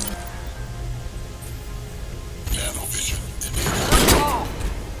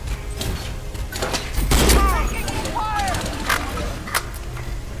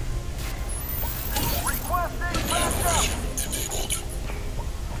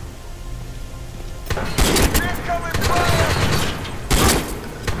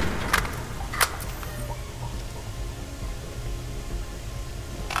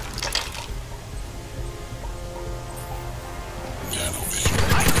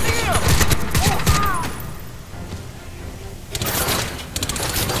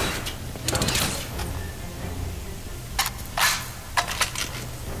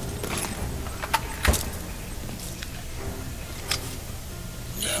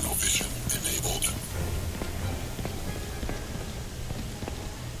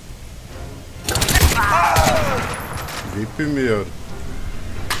 Vi primeiro.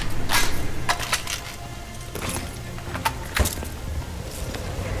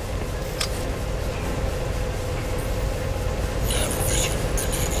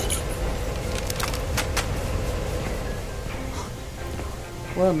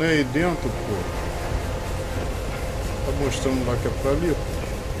 Ué, não é aí dentro, pô? Tá mostrando lá que é pra ali, pô.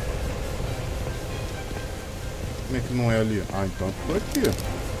 Como é que não é ali? Ah, então é por aqui.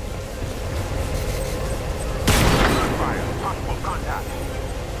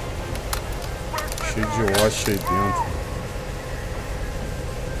 Cheio de wash aí dentro.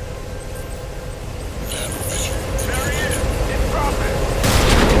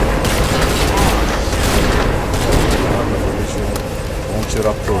 Vamos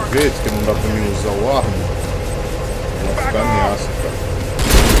tirar proveito, que não dá pra mim usar o arma. Vai ficar ameaça, cara.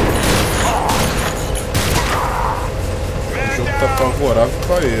 O jogo tá favorável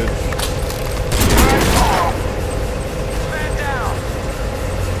pra eles.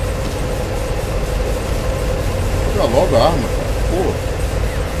 Pega logo a arma, cara. Pô.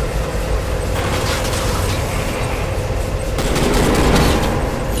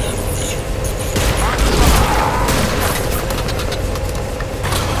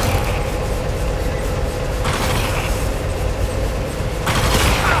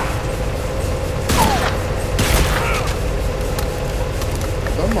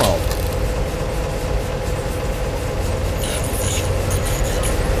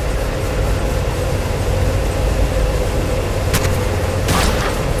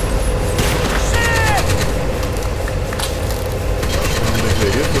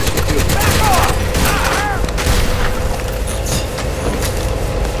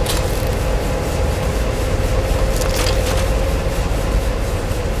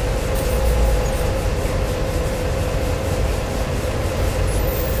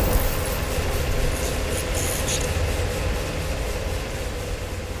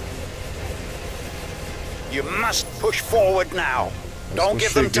 You must push forward now. Don't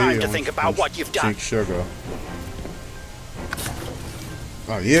give them time to think about what you've done. Tinha que chegar.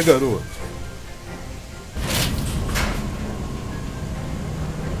 Aê, garoto.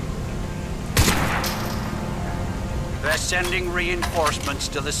 They're sending reinforcements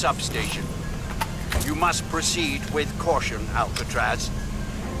to the substation. You must proceed with caution, Alcatraz.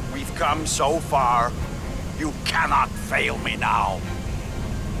 We've come so far. You cannot fail me now.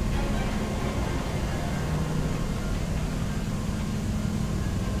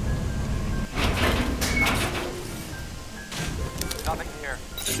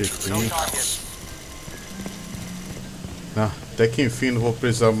 Chefinho. Ah, até que enfim não vou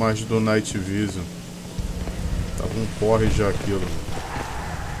precisar mais do Night Vision. Tá Um porre já aquilo.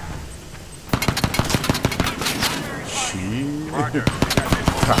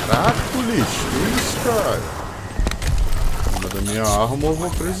 Caraca, lixo, que isso, cara? Mas da minha arma eu vou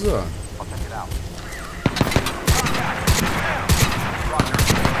precisar.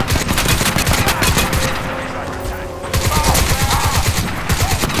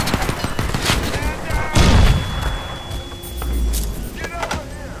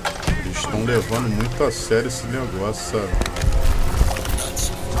 Eles estão levando muito a sério esse negócio, sabe?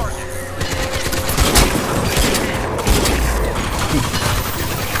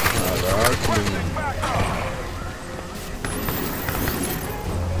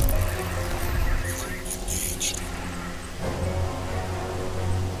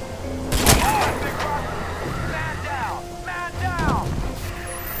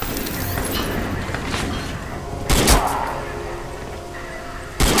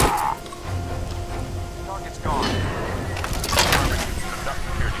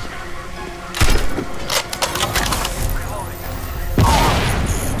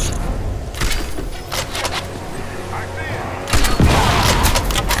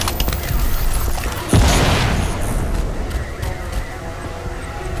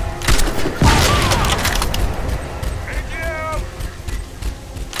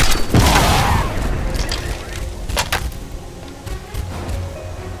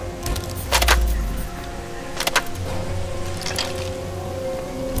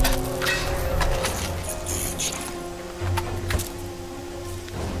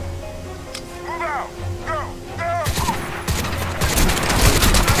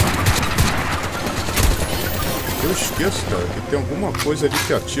 Eu esqueço, cara, que tem alguma coisa ali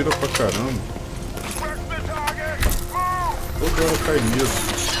que atira pra caramba. Toda hora cai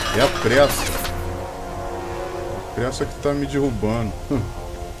nisso. É a pressa. A pressa que tá me derrubando.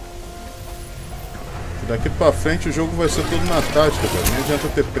 Daqui pra frente o jogo vai ser tudo na tática, cara. Nem adianta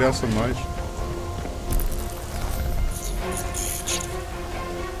ter pressa mais.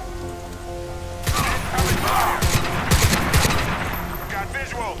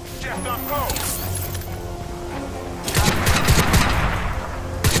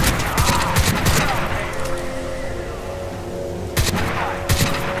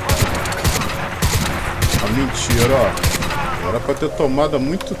 Mentira, ó. Era pra ter tomado há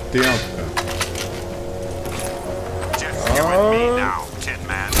muito tempo, cara.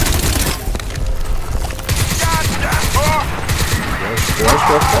 E as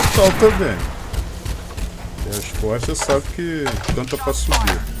costas é fatal também. E as costas sabe que canta pra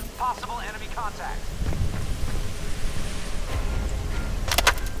subir.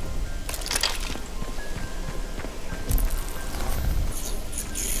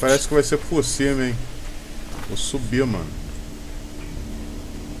 Parece que vai ser por cima, hein? Vou subir, mano.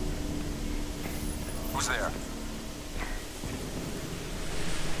 Who's there?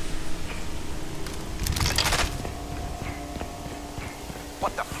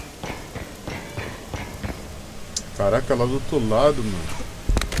 What the? Caraca, lá do outro lado, mano.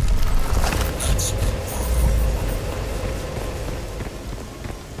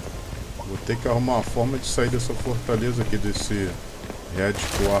 Vou ter que arrumar uma forma de sair dessa fortaleza aqui, desse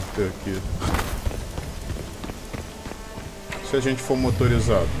headquarter aqui. Se a gente for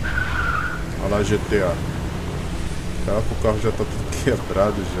motorizado. Olha lá, GTA. Caraca, o carro já tá tudo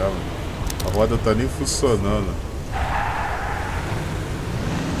quebrado já, mano. A roda tá nem funcionando.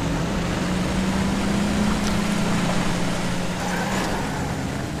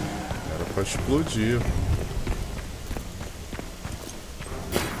 Era pra explodir.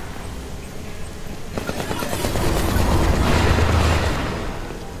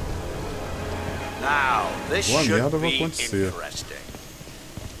 Boa merda vai acontecer.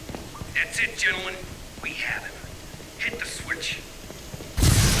 That's it, gentlemen. We have him. Hit the switch.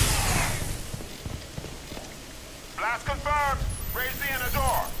 Blast confirmed. Raise the inner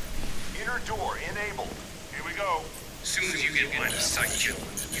door. Inner door enabled. Here we go. Soon as you get line of sight,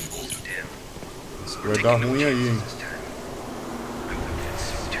 gentlemen, you hold it down. Isso vai dar ruim aí, hein?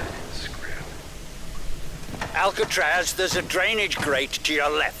 Alcatraz, there's a drainage grate to your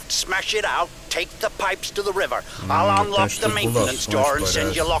left. Smash it out, take the pipes to the river. I'll unlock the maintenance door and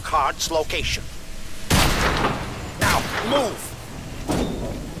send you Lockhart's location. Now, move!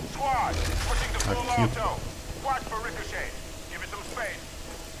 Squad, pushing the full auto. Watch for ricochet. Give it some space.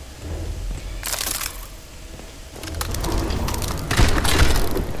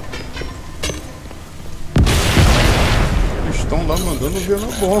 Eles estão lá mandando ver na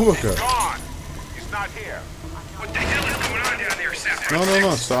bomba, cara. Não, não,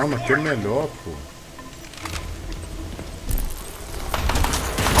 não, essa arma aqui é melhor, pô.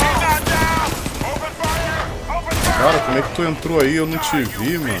 Open fire! Open fire! Cara, como é que tu entrou aí? Eu não te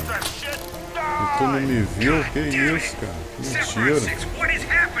vi, mano. E tu não me viu? Que isso, cara? Que mentira.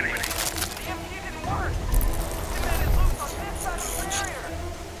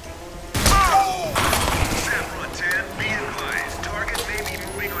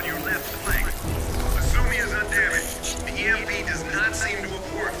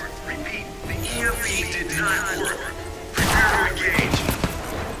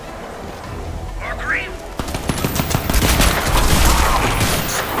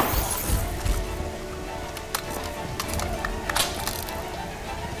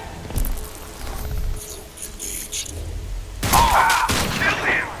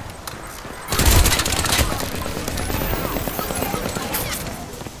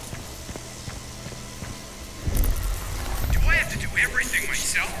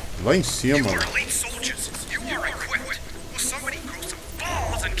 Lá em cima.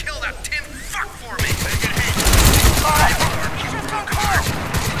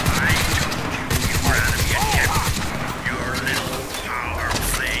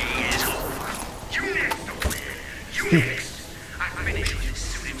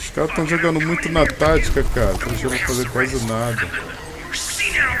 Os caras estão jogando muito na tática, cara. Não vão fazer quase nada.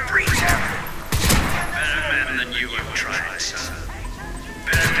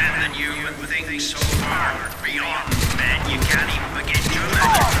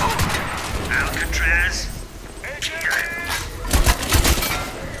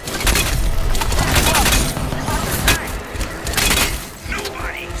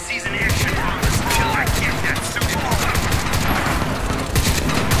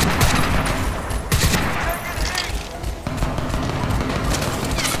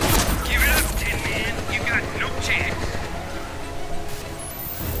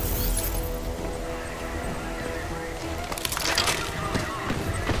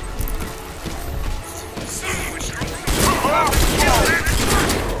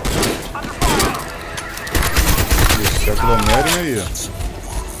 Aglomerem aí, ó.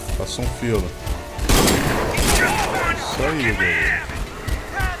 Façam fila. Isso aí, galera.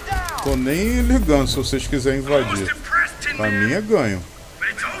 Tô nem ligando se vocês quiserem invadir. Pra mim é ganho.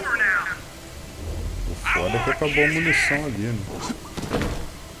 O foda é que acabou a munição ali, né?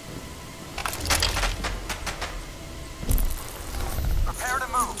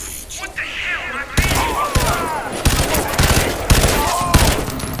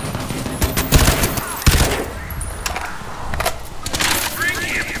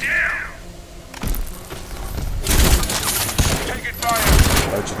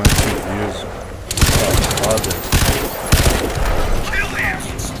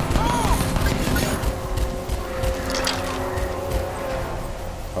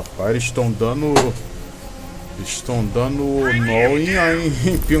 Rapaz, eles estão dando nó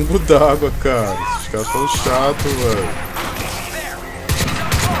em pingo d'água, cara. Esses caras tão chatos, velho.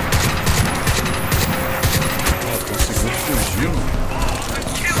 Conseguiu fugir, mano.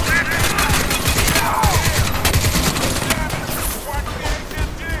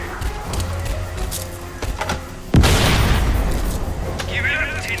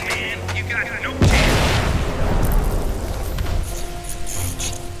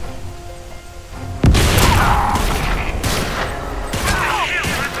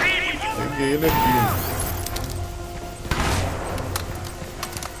 Ele aqui.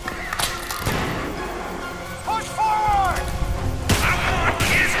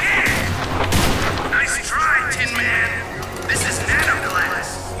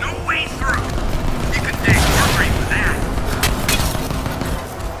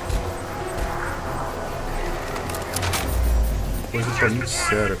 Coisa tá muito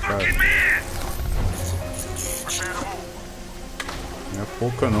séria, cara. Não é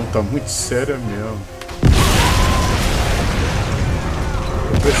pouca não, tá muito séria mesmo.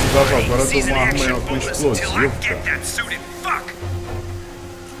 Eu precisava agora de uma arma com explosivo, cara.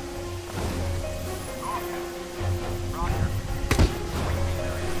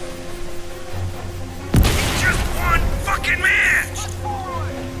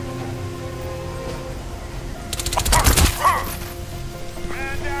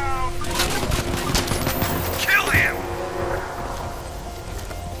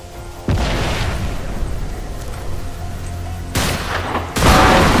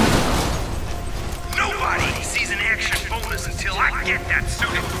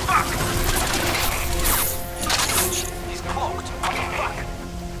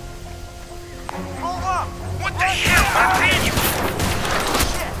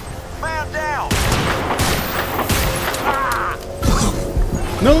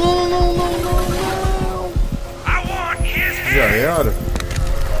 Não, não, não, não, não, não. Já era.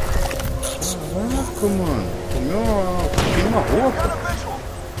 Caraca, mano. Tomei uma na roupa.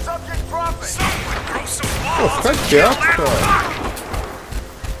 Pô, fica quieto, cara.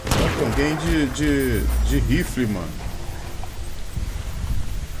 Tem alguém de rifle, mano.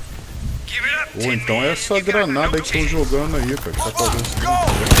 Ou então é essa granada aí que estão jogando aí, cara. Que tá fazendo isso.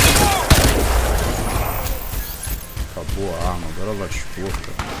 Acabou a arma, agora lascou,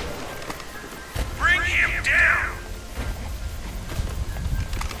 cara.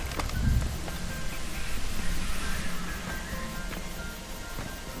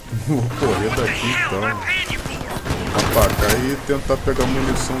 Vou correr daqui então. Apagar e tentar pegar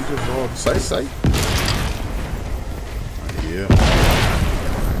munição de volta. Sai, sai. Aí.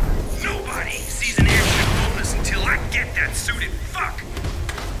 Nobody sees an airship bonus until I get that suited fuck.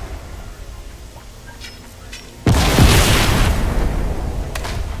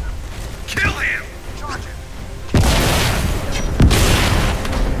 Kill him. Charge him.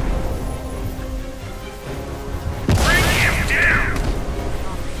 Bring him down.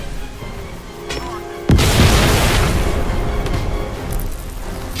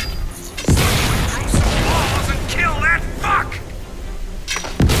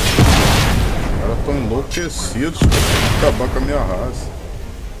 Enlouquecidos, pra acabar com a minha raça.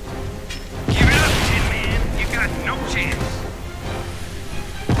 Give it up, Tin Man. You got no chance.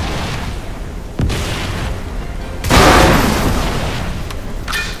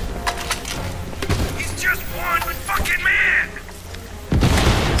 He's just one fucking man.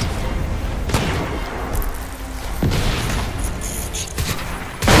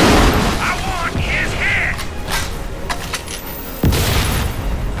 I want his head.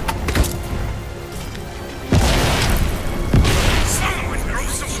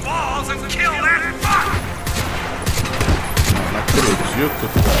 And kill that fuck! Não acredito,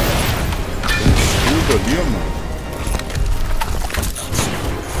 cara. Tem um escudo ali, mano.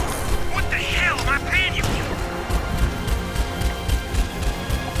 What the hell am I paying you for?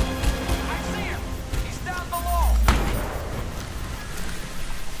 I see him. He's down below.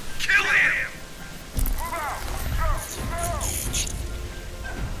 Kill him! Move out.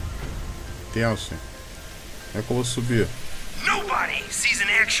 Tenso. Como é que eu vou subir? Nobody sees an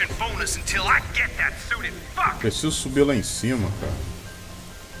action bonus until I get that suited fuck. Preciso subir lá em cima, cara.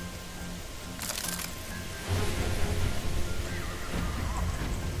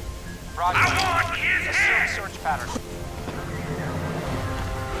 Roger. I want his head. Search pattern.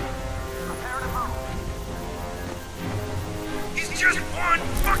 Prepare to move. He's just one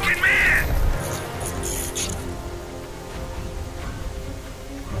fucking man.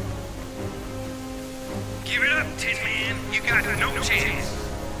 Give it up, Tin Man. You got no chance.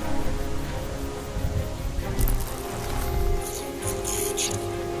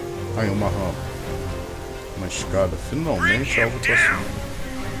 Aí, uma rampa. Uma escada. Finalmente algo pra cima.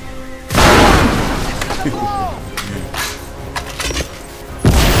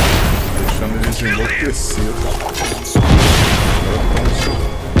 Deixando eles enlouquecidos.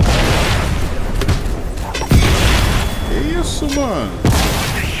 Que isso, mano?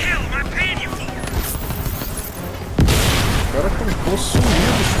 Os caras estão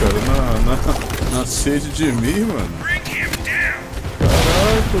possuídos, cara, na sede de mim, mano.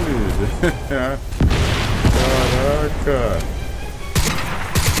 Caraca, líder. Caraca.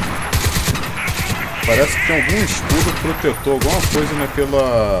 Parece que tem algum escudo protetor, alguma coisa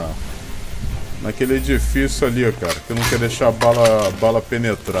naquele edifício ali, cara, que não quer deixar a bala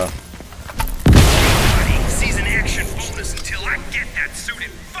penetrar.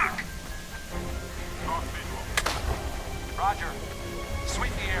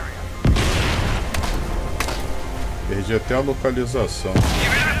 Perdi até a localização.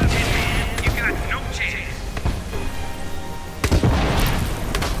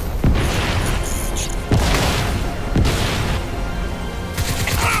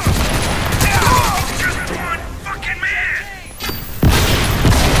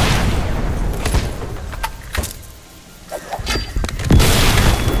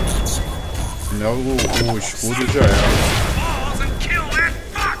 O escudo já era.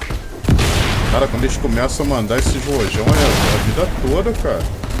 Cara, quando eles começam a mandar esses rojão é a vida toda, cara.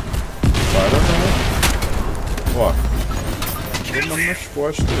 Para não. Ó. Tomando nas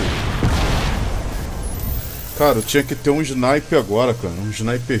costas aí. Cara, eu tinha que ter um sniper agora, cara. Um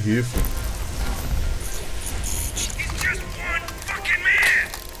sniper rifle.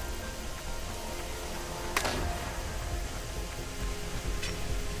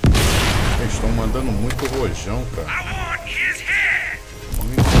 Eles estão mandando muito rojão, cara. Vou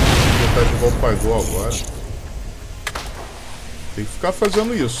botar de igual pra igual agora. Tem que ficar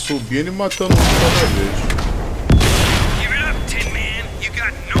fazendo isso, subindo e matando um de cada vez.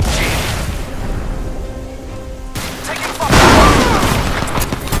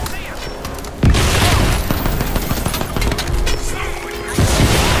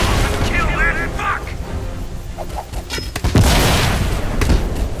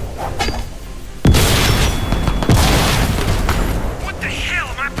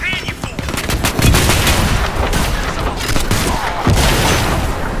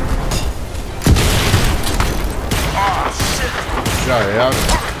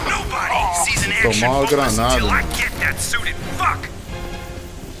 Tomar uma granada.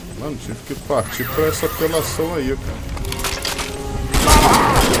 Mano, tive que partir pra essa apelação aí, cara.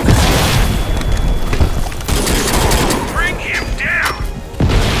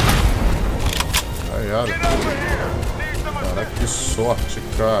 Caraca, que sorte,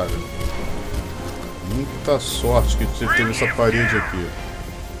 cara. Muita sorte que teve essa parede aqui.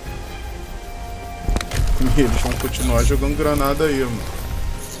 E eles vão continuar jogando granada aí, mano.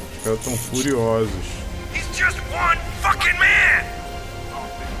 Os caras tão furiosos.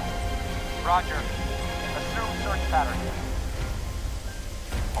 Roger. Assume search pattern.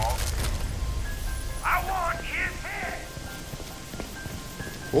 I want his head.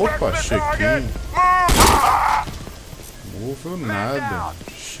 Opa, chequinho. Não houve nada.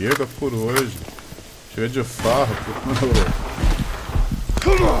 Chega por hoje. Chega de farra.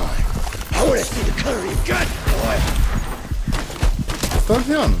 Come on. I want to see the color of your gut, boy. Tá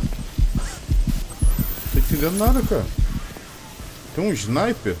vendo? Não tô entendendo nada, cara. Tem um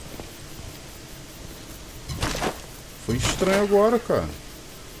sniper. Foi estranho agora, cara.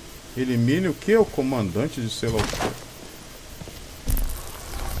 Elimine o que? O comandante de sei lá o que.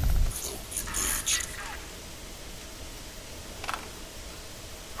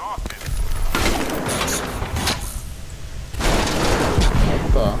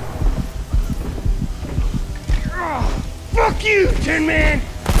 Tá. Fuck you, Tin Man!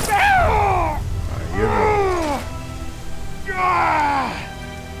 Aí, mano.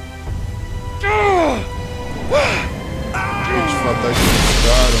 Fatais desse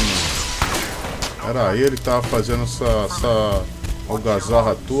cara, mano. Era ele que tava fazendo essa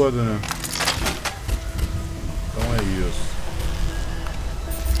algazarra toda, né? Então é isso.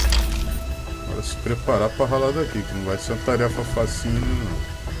 Agora se preparar pra ralar daqui, que não vai ser uma tarefa facinha,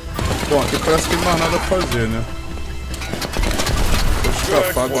 não. Bom, aqui parece que não tem mais nada a fazer, né? Tô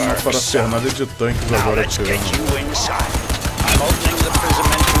escapado na parafernália de tanques agora tirando.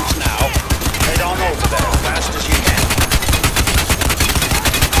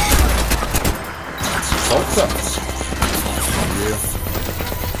 Solta!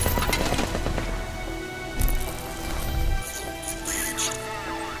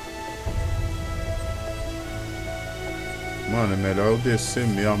 Mano, é melhor eu descer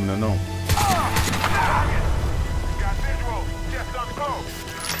mesmo, né não?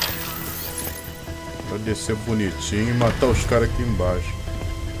 Vou descer bonitinho e matar os caras aqui embaixo.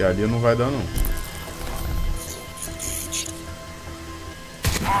 Que ali não vai dar não.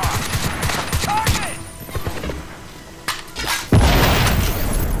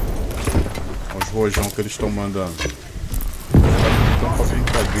 Olha os rojão que eles estão mandando. Estão pra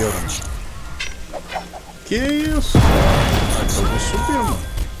brincadeira, mano. Que isso? Ah, então eu vou subir, mano.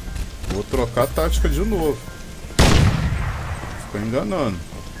 Vou trocar a tática de novo. Ficou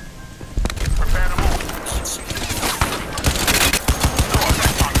enganando.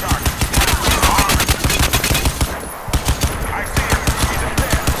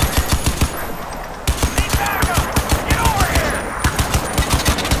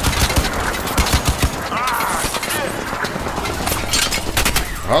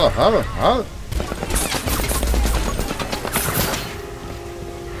 Rala, rala, rala.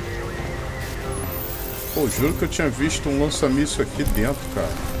 Pô, juro que eu tinha visto um lança-míssil aqui dentro, cara.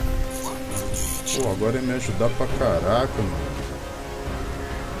 Pô, agora é me ajudar pra caraca, mano.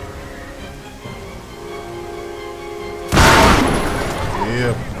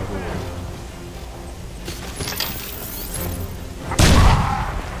 Eita.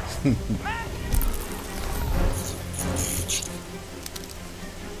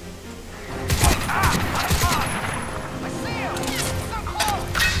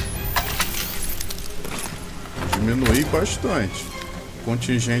 Diminuí bastante o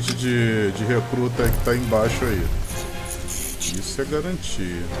contingente de recruta que tá embaixo aí. Isso é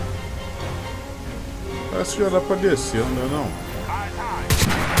garantia. Parece que já dá pra descer, não é não?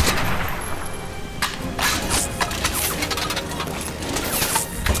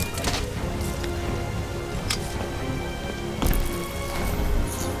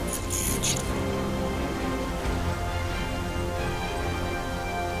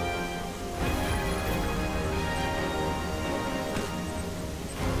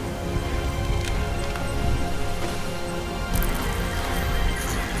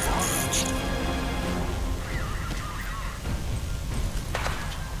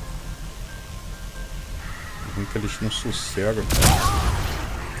 Que eles não sossegam, cara.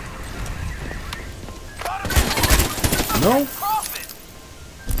 Não?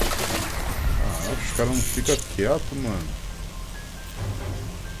 Ah, os caras não ficam quietos, mano.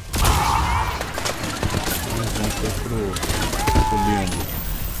 Eles vão pro limbo.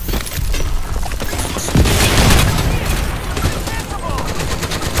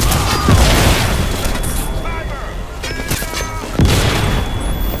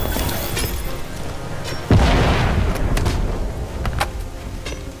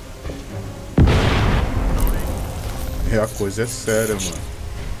 É, a coisa é séria, mano.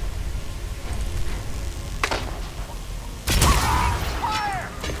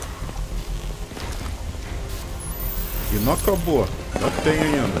 E não acabou. Já tem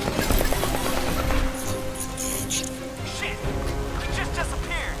ainda. Shit! It just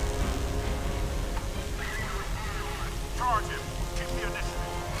disappeared! Charge him. Keep the initiative.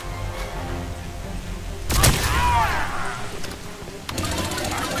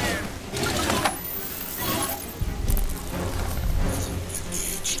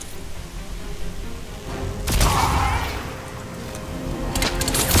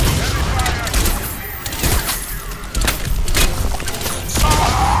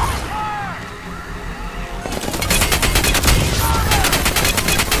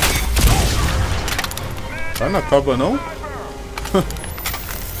 Ah, não acaba não?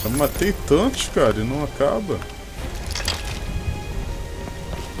 Já matei tantos, cara, e não acaba.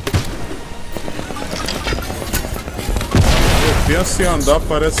 Eu penso em andar,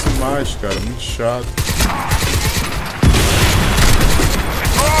 parece mais, cara, muito chato.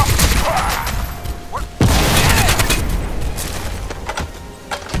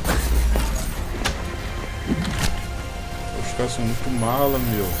 Os caras são muito mala,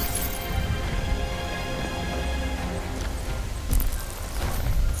 meu.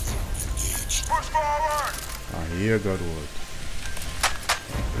 Aí, garoto.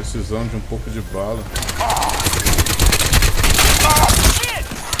 Precisando de um pouco de bala.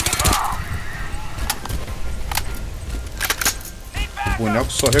 O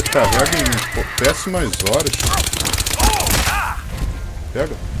boneco só recarrega em péssimas horas.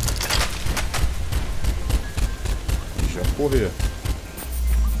 Pega. E já correr.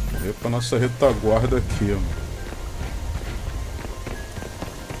 Correr pra nossa retaguarda aqui, mano.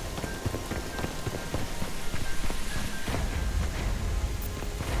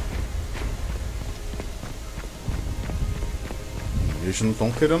 Eles não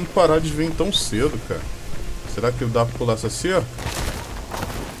estão querendo parar de vir tão cedo, cara. Será que dá pra pular essa cerca?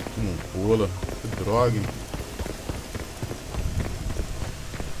 Não pula. Que droga, hein?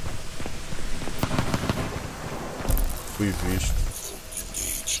 Fui visto.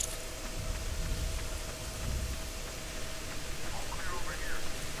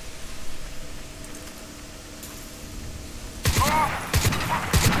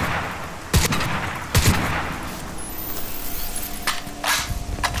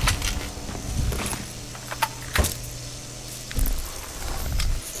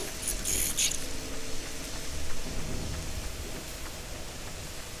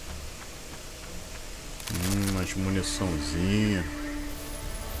 Muniçãozinha.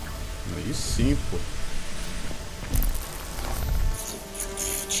 Aí sim, pô.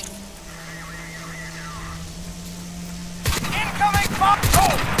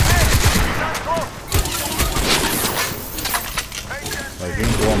 Vai vir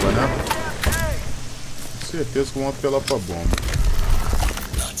bomba, né? Com certeza que vão apelar pra bomba.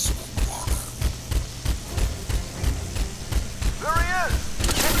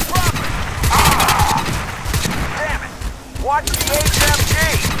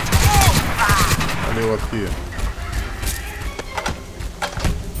 Valeu aqui.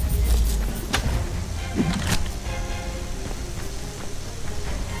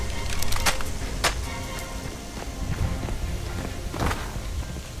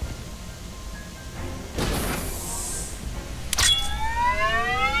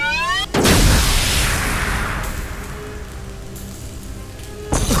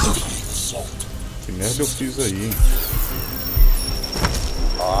 Que merda eu fiz aí, hein?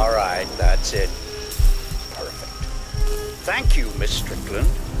 All right, that's it. Perfect. Thank you, Miss Strickland.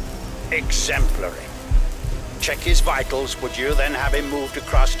 Exemplary. Check his vitals, would you? Then have him moved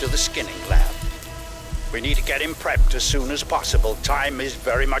across to the skinning lab. We need to get him prepped as soon as possible. Time is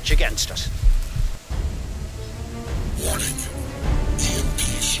very much against us. Warning. EMP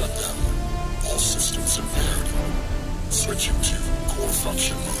shutdown. All systems impaired. Switching to core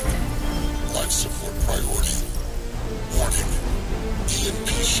function mode. Life support priority. Warning. EMP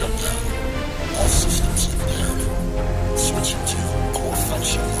shutdown. All systems impaired. Switching to core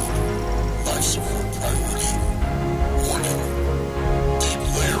function mode. Life support priority. Warning. Deep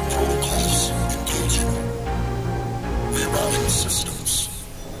layer protocols engaging. Rerouting systems.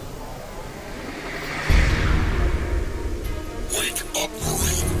 Wake up,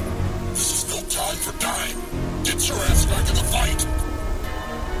 Marine. This is no time for dying. Get your ass back in the fight.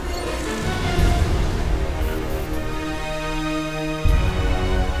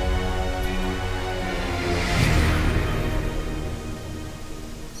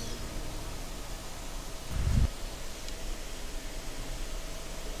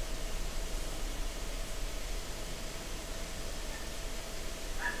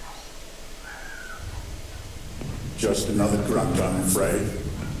 Just another grunt, I'm afraid.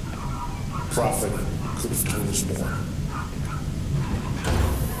 Prophet could have told us more.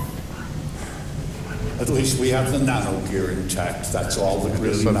 At least we have the nano gear intact. That's all that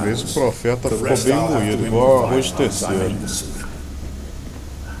really Dessa vez o profeta ficou bem moído, igual arroz de terceiro.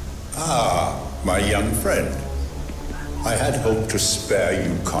 Ah, my young friend. I had hoped to spare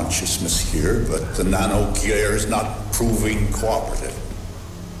you consciousness here, but the nano gear is not proving cooperative.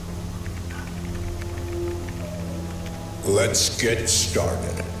 Let's get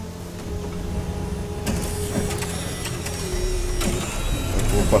started.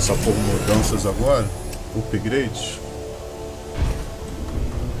 Vou passar por mudanças agora, upgrades.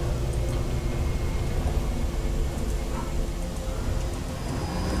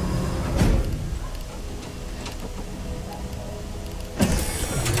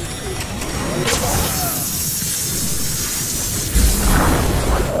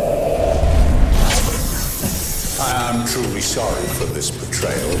 I'm truly sorry for this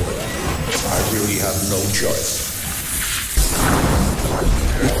betrayal, but I really have no choice.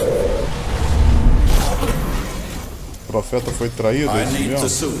 O profeta foi traído, I é isso need mesmo? the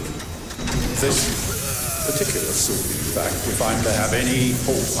suit. This particular suit, in fact, if I'm to have any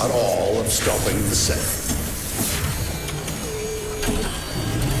hope at all of stopping the Sith.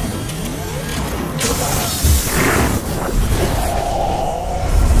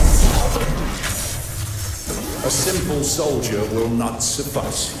 A simple soldier will not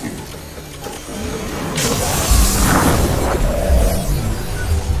suffice you.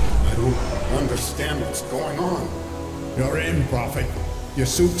 I don't understand what's going on. You're in, Prophet. Your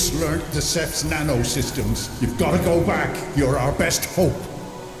suits learned the Seth's nanosystems. You've got to go back. You're our best hope.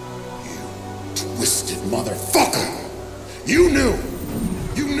 You twisted motherfucker! You knew!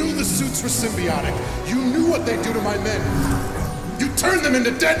 You knew the suits were symbiotic. You knew what they'd do to my men. You turned them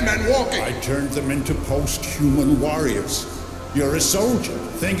into dead men walking! I turned them into post-human warriors. You're a soldier.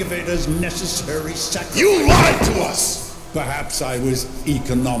 Think of it as necessary sacrifice. You lied to us! Perhaps I was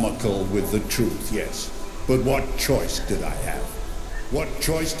economical with the truth, yes. But what choice did I have? What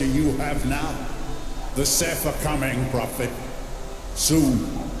choice do you have now? The Seth are coming, Prophet. Soon.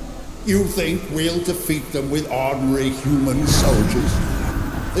 You think we'll defeat them with ordinary human soldiers?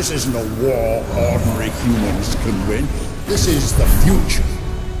 This isn't a war ordinary humans can win. This is the future.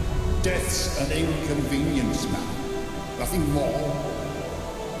 Death's an inconvenience now. Nothing more.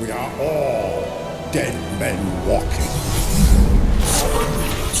 We are all dead men walking.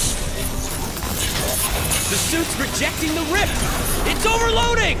 The suit's rejecting the rift! It's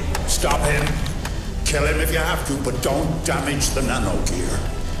overloading! Stop him. Kill him if you have to, but don't damage the nano gear.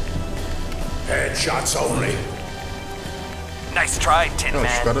 Headshots only. Nice try, Tin Os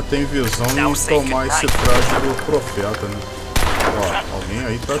Man. caras têm visão em tomar esse traje do profeta, né? Ó, alguém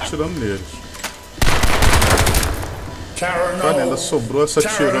aí tá atirando neles. Cara, ainda sobrou essa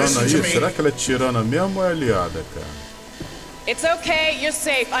tirana aí. Será que ela é tirana mesmo ou é aliada, cara? It's okay, you're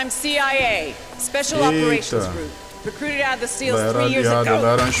safe. I'm CIA, Special Operations Group. Recruited out of the SEALs 3 years ago.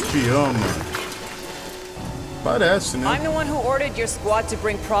 Ela era uma espiã, mano. Parece, né? I'm the one who ordered your squad to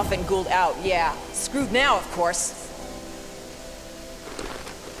bring Prophet and Gould out, yeah. Screwed now, of course.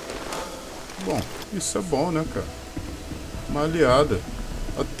 Bom, isso é bom, né, cara? Uma aliada.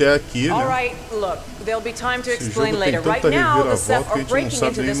 Até aqui, né? All right, look, there'll be time to explain later. Right now, the Seth are breaking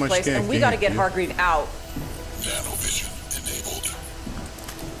into this place and we gotta get Hargreave out. Nanovision enabled.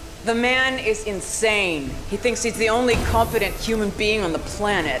 The man is insane. He thinks he's the only competent human being on the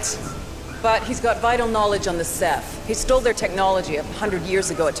planet. But he's got vital knowledge on the Seth. He stole their technology 100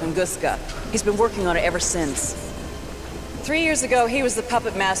 years ago at Tunguska. He's been working on it ever since. 3 years ago, he was the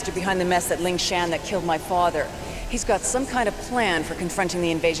puppet master behind the mess at Ling Shan that killed my father. He's got some kind of plan for confronting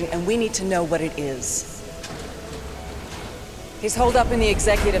the invasion, and we need to know what it is. He's holed up in the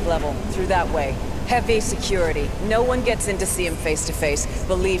executive level, through that way. Heavy security. No one gets in to see him face to face.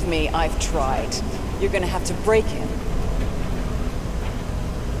 Believe me, I've tried. You're gonna have to break him.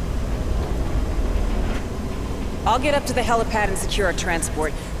 I'll get up to the helipad and secure a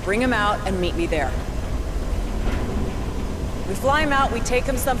transport. Bring him out and meet me there. We fly him out, we take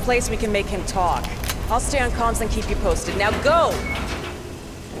him someplace we can make him talk. I'll stay on comms and keep you posted. Now go!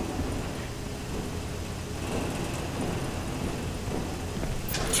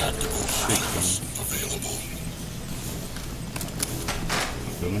 Tactical Crysis available.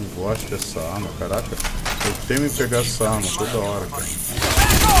 Eu não gosto dessa arma, caraca. Eu temo em pegar essa arma toda hora, cara.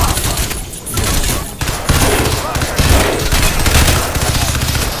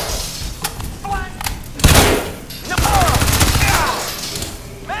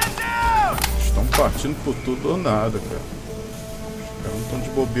 Estão partindo por tudo ou nada, cara. Os caras não estão de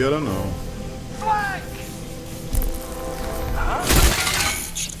bobeira, não.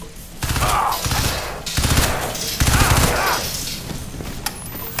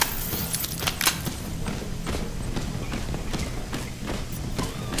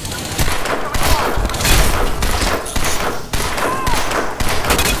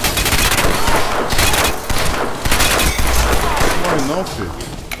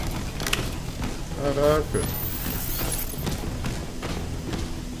 Caraca.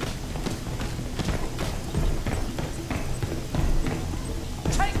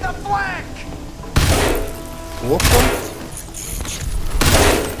 Take the flank. Opa.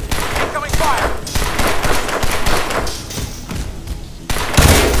 Incoming fire.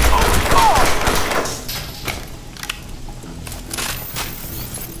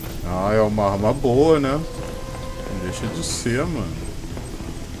 Ah, é uma arma boa, né? Não deixa de ser, mano.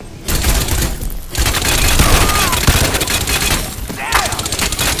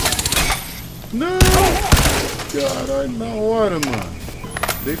 Não! Caralho, na hora, mano.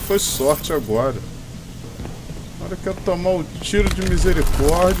 Dei foi sorte agora. Na hora que eu tomar o tiro de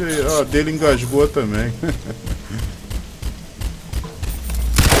misericórdia, a dele engasgou também.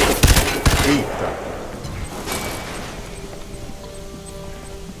 Eita!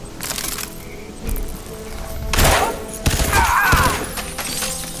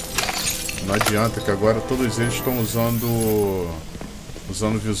 Não adianta que agora todos eles estão usando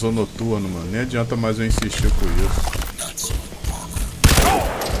visor noturno, mano. Nem adianta mais eu insistir com isso.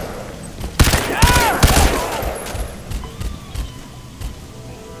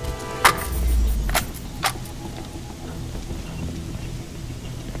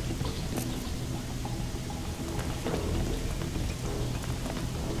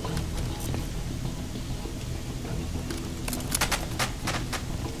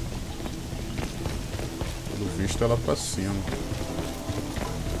 Pelo visto ela pra cima.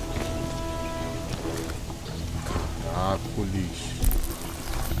 Caracoles.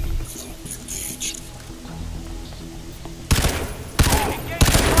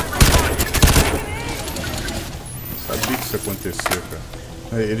 Sabia que isso ia acontecer,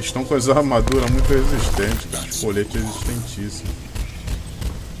 cara. Eles estão com as armaduras muito resistentes, cara. Colete resistentíssimo.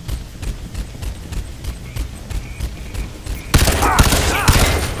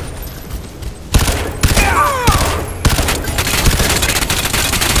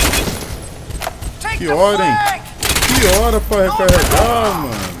 Que hora, hein? Que hora pra recarregar,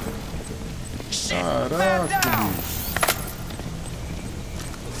 mano? Caraca, bicho.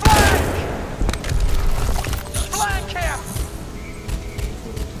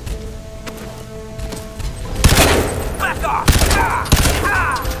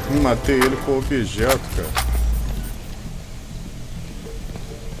 Matei ele com objeto, cara.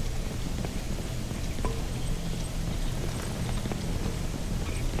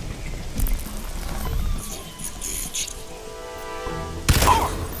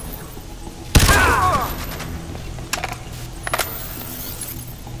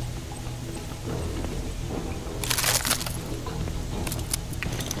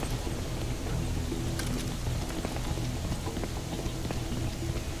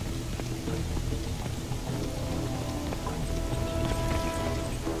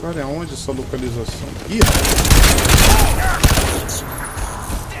 Cara, é onde essa localização? Ih,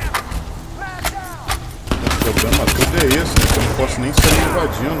 o problema todo é esse, né? Eu não posso nem sair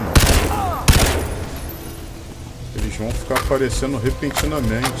invadindo, mano. Eles vão ficar aparecendo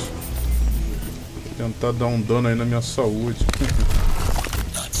repentinamente. Vou tentar dar um dano aí na minha saúde.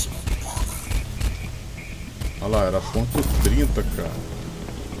 Olha lá, era ponto 30, cara.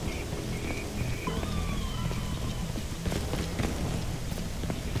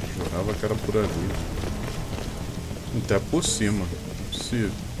 Jurava que era por ali. Até por cima. Não é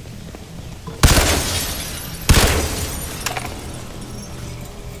possível.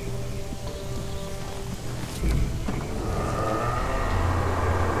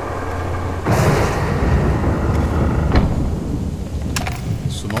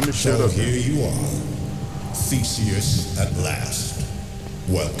 Isso não me cheira So here bem. you are, Theseus at last.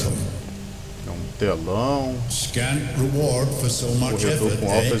 Welcome. Telão, Scant reward for so much corredor effort,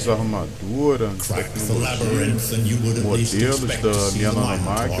 com altas armaduras, Crack the labyrinth and you would at least modelos expect to da see minha the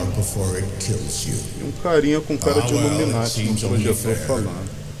nanomáquina Minotaur before it kills you. e um carinha com cara de Ah, well, Illuminati it seems no only projetor fair. falando.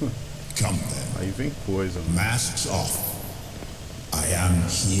 Come then. Aí vem coisa, mano. Masks off. I am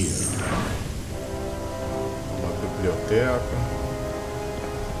here. Uma biblioteca.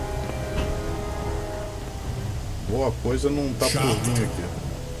 Boa coisa não tá por vir aqui.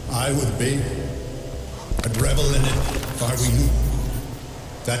 I would be. I'd revel in it if I were you.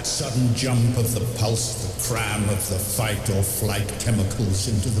 That sudden jump of the pulse, the cram of the fight or flight chemicals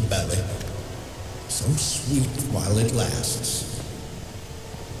into the belly. So sweet while it lasts.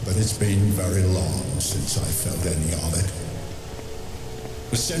 But it's been very long since I felt any of it.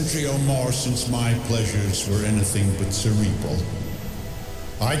 A century or more since my pleasures were anything but cerebral.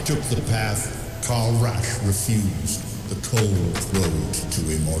 I took the path Karl Rasch refused. the cold road to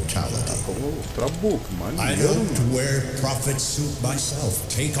immortality. I hope to wear Prophet's suit myself,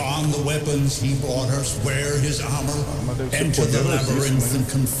 take on the weapons he brought us, wear his armor, enter the labyrinth and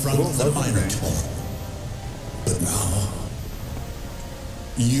confront the Minotaur. But now,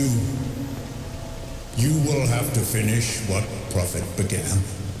 you will have to finish what Prophet began.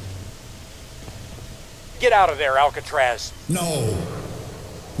 Get out of there, Alcatraz. No.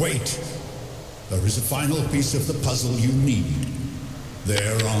 Wait. There is a final piece of the puzzle you need.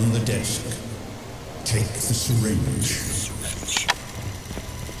 There on the desk. Take the syringe.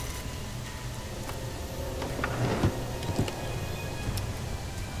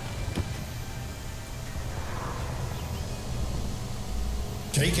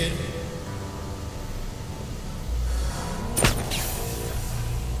 Take it.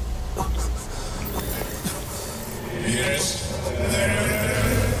 Yes, there.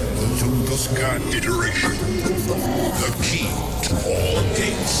 The Tunguska iteration. The key to all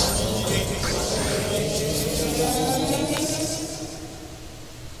gates.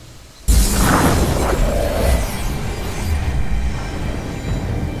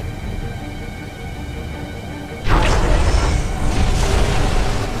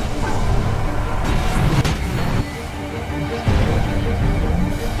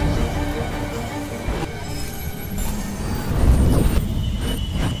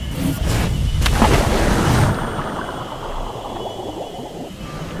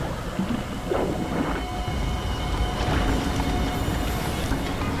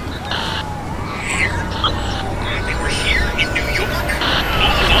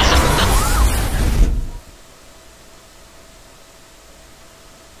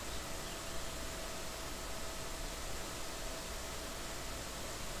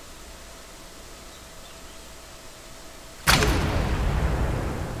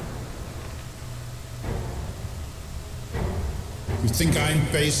 You think I'm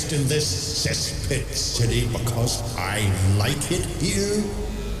based in this cesspit city because I like it here?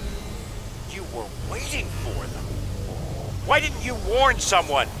 You were waiting for them. Why didn't you warn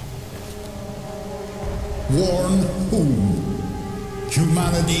someone? Warn whom?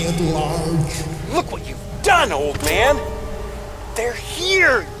 Humanity at large? Look what you've done, old man! They're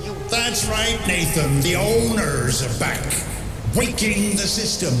here, you... That's right, Nathan. The owners are back. Waking the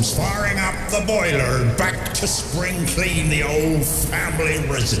systems, firing up the boiler, back to spring clean the old family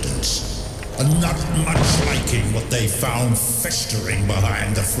residence. And not much liking what they found festering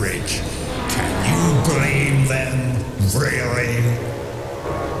behind the fridge. Can you blame them, really?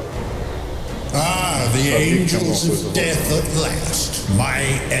 Ah, the angels of death at last. My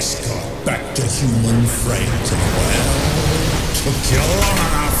escort back to human frailty. Well, took you long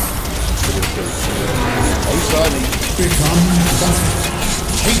enough. Become prophet.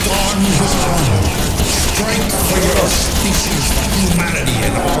 Take on his honor. Strike for your species, humanity,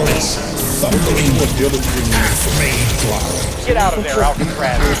 and all its thumbling, half-made glory. Get out of there,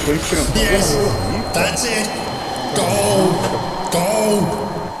 Alcatraz. Yes, that's it. Go.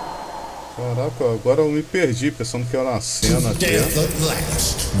 Caraca, agora eu me perdi pensando que era uma cena aqui. Death at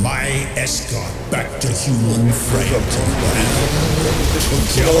last. My escort back to human frailty.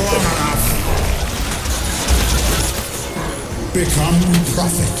 Took you long enough. Become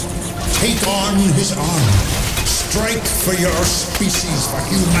prophet. Take on his arm. Strike for your species, for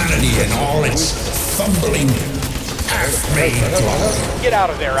humanity, and all its fumbling, half-made glory. Get out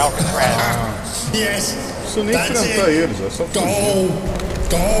of there, Alcatraz. Yes, Isso nem that's enfrentar it. eles, é só fugir.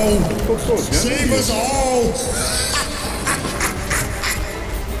 Go. Save us all.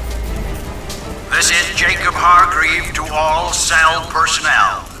 This is Jacob Hargreave to all cell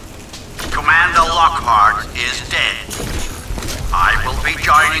personnel. Commander Lockhart is dead. I will be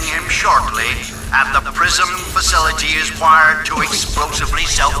joining him shortly, and the Prism facility is wired to explosively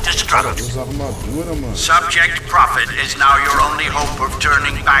self-destruct. Subject Prophet is now your only hope of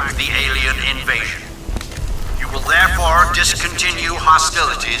turning back the alien invasion. You will therefore discontinue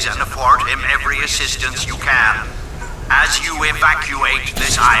hostilities and afford him every assistance you can as you evacuate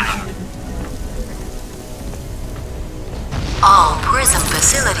this island. All Prism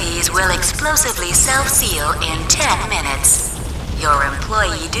facilities will explosively self-seal in 10 minutes. Your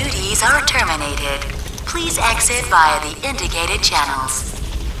employee duties are terminated. Please exit via the indicated channels.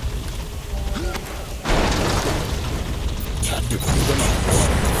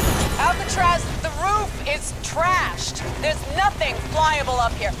 Alcatraz, the roof is trashed. There's nothing flyable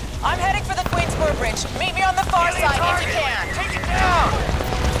up here. I'm heading for the Queensboro Bridge. Meet me on the far side if you can. Take it down!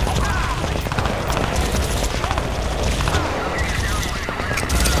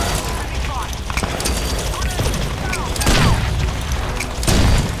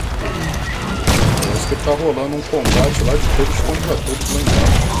 Tá tá rolando um combate lá de todos contra todos lá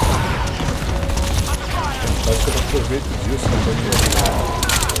embaixo. Tentar tirar proveito disso, né?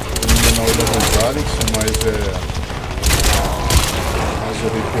 Eliminar o dos aliens, são mais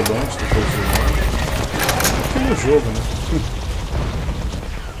horripilantes do que os humanos. Aqui no jogo, né?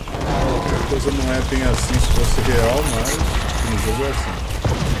 A coisa não é bem assim se fosse real, mas no jogo é assim.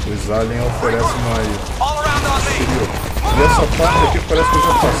 Os aliens oferecem mais superior. E essa parte aqui parece que eu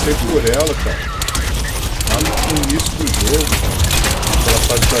já passei por ela, cara. Lá no início do jogo, aquela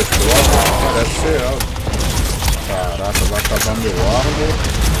fase das drogas, parece ser ela. Caraca, vai acabar meu armor.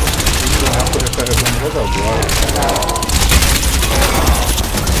 E não é por recarregando logo agora.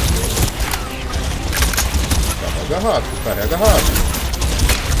 Carrega rápido, carrega rápido.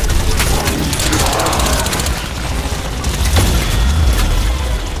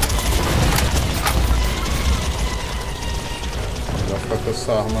 Vai ficar com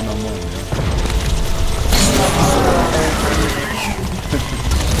essa arma na mão, né?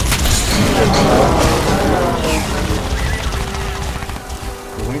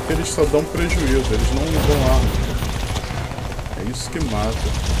 O ruim é que eles só dão prejuízo, eles não dão arma. É isso que mata.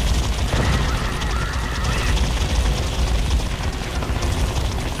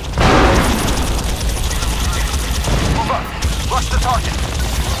 Rush the target.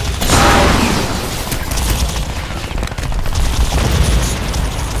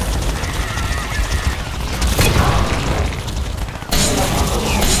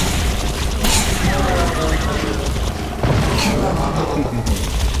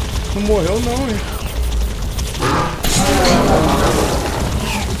 Não morreu não, hein?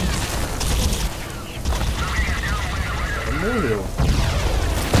 Não morreu.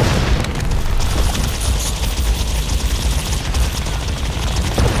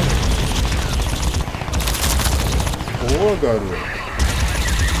 Boa, garoto.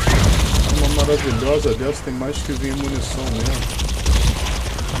 Uma maravilhosa dessa tem mais que vir munição mesmo.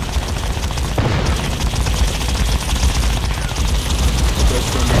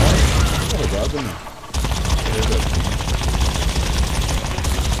 Carregado, né? Carregadinho.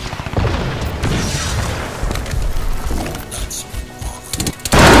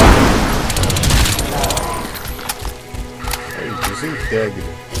 Aí, desintegra.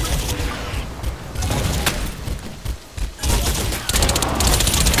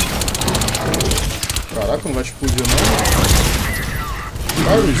 Caraca, não vai explodir não?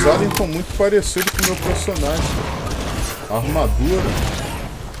 Cara, os aliens estão muito parecidos com o meu personagem. A armadura.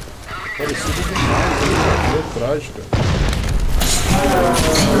 Parecido demais, né? Trágica.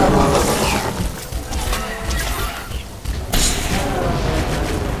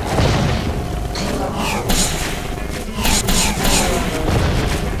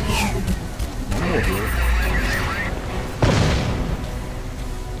 Não morreu.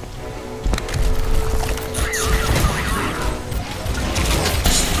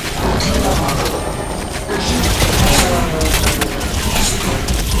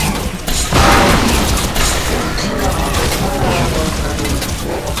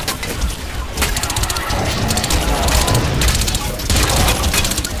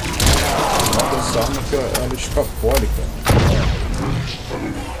 Essa arma que ela é escapólica.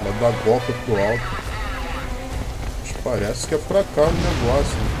 Ela dá golpe pro alto. Mas parece que é pra cá o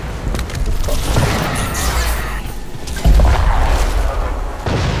negócio. Opa.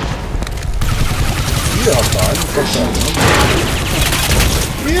 Ih, rapaz, não tá caramba.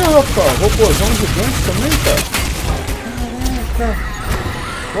 Ih, rapaz, robôzão gigante também, cara. Caraca.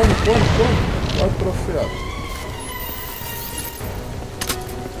 Corre. Vai, profeta.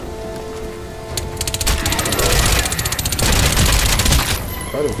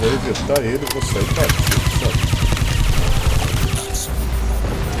 Cara, eu vou evitar ele e vou sair partido, sabe?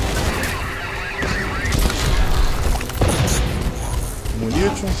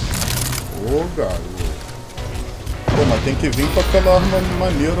 Munition. Ô, garoto. Pô, mas tem que vir com aquela arma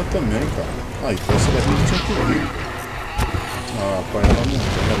maneira também, cara. Ah, então essa daqui tinha que vir. Ah, pai, ela não tem.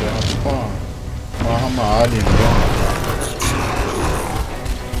 Ela é tipo uma arma alien mesmo.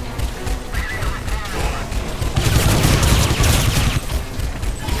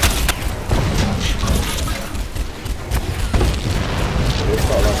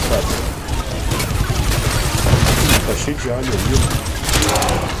 Tá cheio de alho ali, né?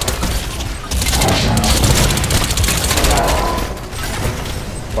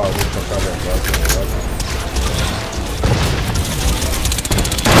 Parou pra carregar,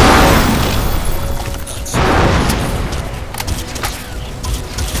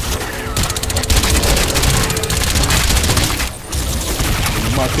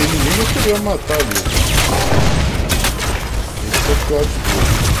 Não matei ninguém, eu queria matar ali. Isso é o pior de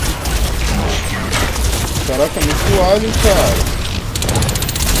tudo. Caraca, muito alien, cara.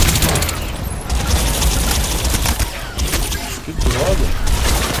 Que droga.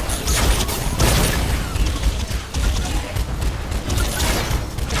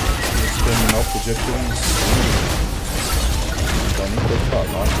 Esse terminal podia ter um símbolo. Não dá nem pra eu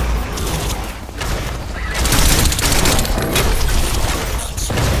falar.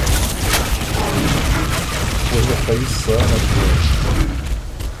 Coisa tá insana, pô.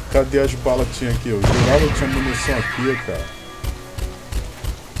 Cadê as balas que tinha aqui? Eu jurava que tinha munição aqui, cara.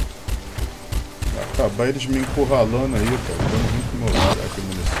 Vai acabar eles me encurralando aí, cara. Dando muito meu lado. Aqui,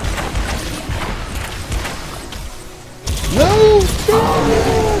 munição. Não!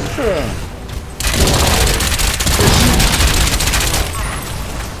 Caraca!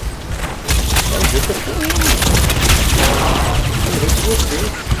 Vai ver que eu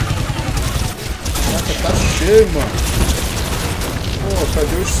Caraca, tá cheio, mano. Pô,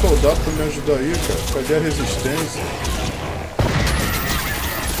 cadê os soldados pra me ajudar aí, cara? Cadê a resistência?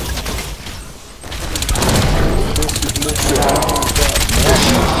 Esses moteados, cara.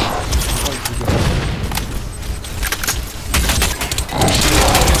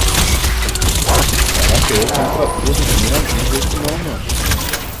 Caraca, eu contra todos mesmo. Não vejo não, mano.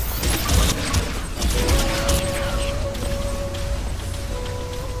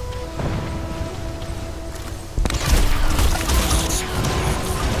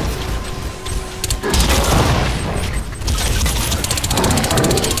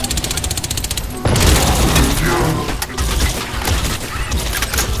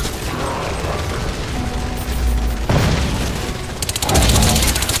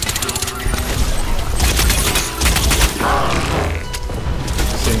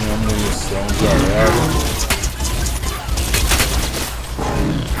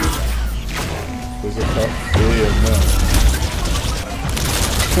 Coisa tá feia, mano.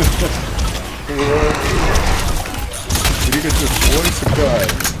 Briga de foice, cara.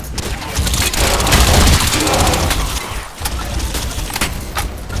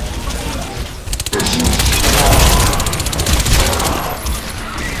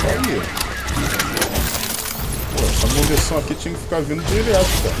 Aí. Pô, essa munição aqui tinha que ficar vindo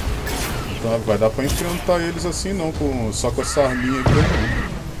direto, cara. Então vai dar pra enfrentar eles assim não, só com essa arminha aqui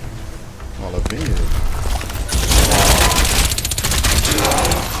não. Olha lá, vem ele.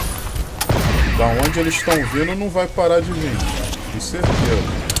 Da onde eles estão vindo não vai parar de vir, com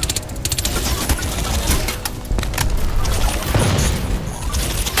certeza.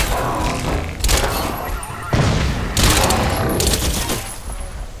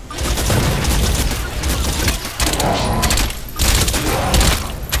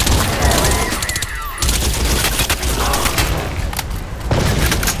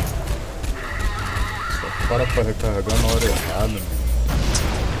 Para pra recarregar na hora errada, mano.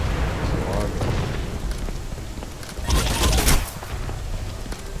 Droga.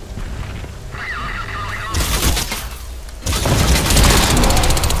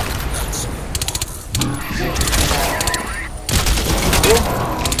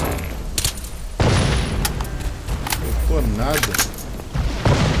 Eu tô nada.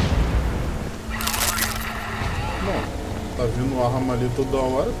 Não, tá vindo arma ali toda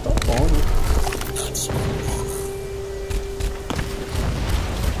hora, tá bom, né?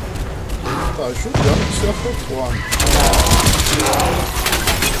 Tá ajudando de certa forma.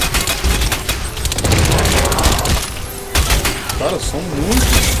 Cara, são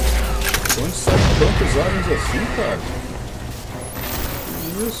muitos. De onde saem tantos aliens assim, cara? Que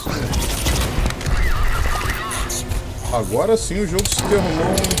isso, mano? Agora sim o jogo se tornou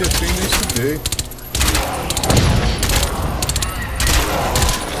um Independence Day.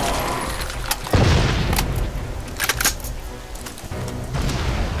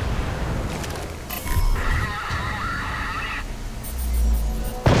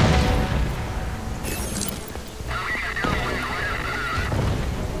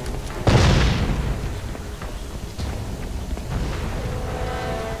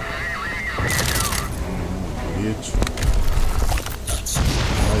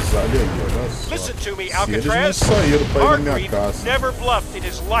 Mas olha aí, olha só. Se eles não saíram pra ir na minha casa, tem a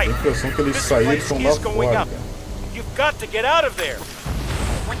impressão que eles saíram e estão lá fora, cara. You've got to get out of there.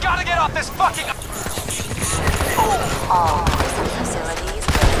 We gotta get off this fucking... All prison facilities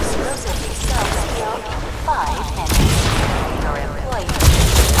will exclusively self-heal in 5 minutes. Your employees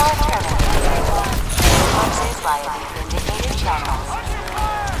are terminated. Responses via the indicated channels.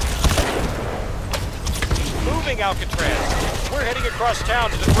 Moving, Alcatraz. We're heading across town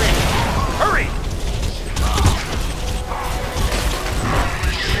to the bridge. Hurry!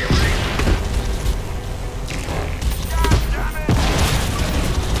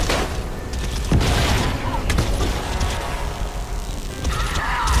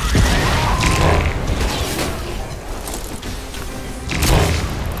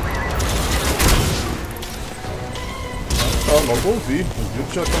 logo ouvi. O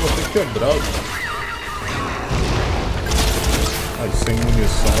vidro já tava até quebrado. Ai, sem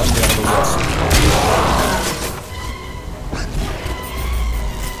munição, a merda agora.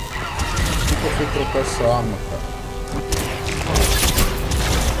 Por que eu fui trocar essa arma, cara?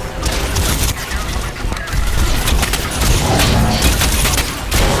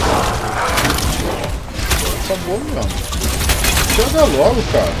 Acabou mesmo. Pega logo,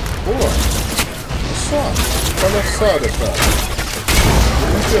 cara. Pô, olha só. Palhaçada, cara.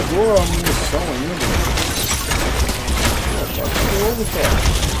 Ele não pegou a munição ainda. Pô, tá fogo, cara.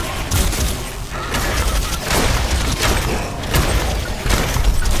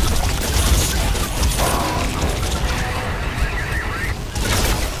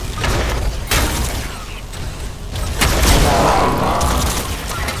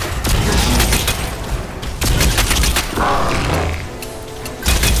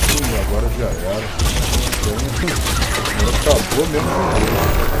 Agora já era. Agora acabou mesmo com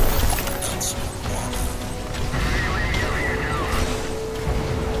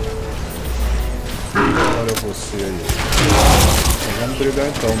olha você aí. Então, vamos brigar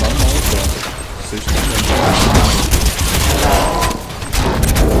então, na mão então. Vocês também.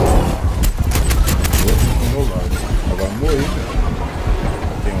 Outro do meu lado. Ela vai morrer, né?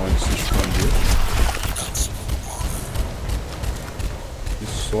 Tem onde se esconder. Que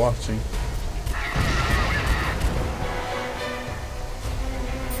sorte, hein?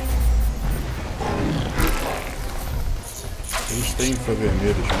 Eles têm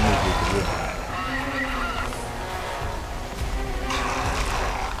infravermelhos, vamos ver, quer ver?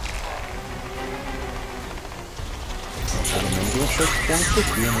 Pelo menos um checkpoint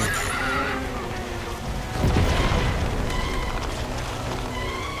aqui, né?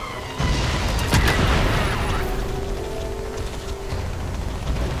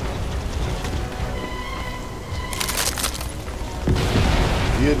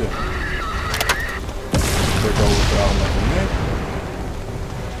 Vira. Vou pegar outra arma também.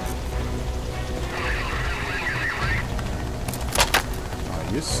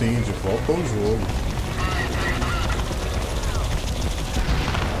 Aí sim, de volta ao jogo.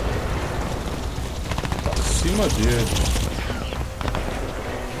 Tá acima dele.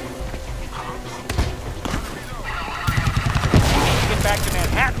 Get back to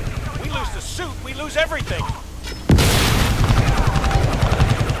Manhattan. We lose the suit, we lose everything.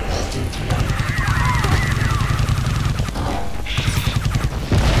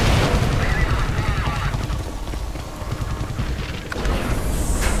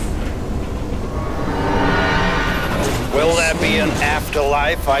 Will there be an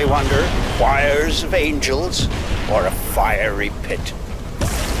afterlife, I wonder? Choirs of angels, or a fiery pit?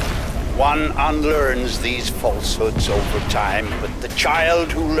 One unlearns these falsehoods over time, but the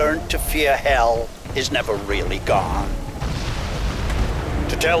child who learned to fear hell is never really gone.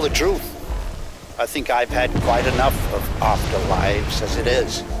 To tell the truth, I think I've had quite enough of afterlives as it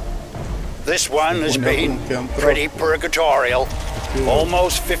is. This one has been pretty purgatorial.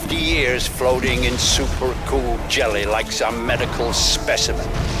 Almost 50 years floating in super cool jelly like some medical specimen.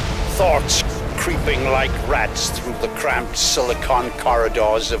 Thoughts creeping like rats through the cramped silicon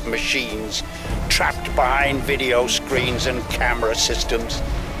corridors of machines, trapped behind video screens and camera systems.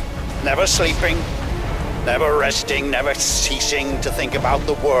 Never sleeping, never resting, never ceasing to think about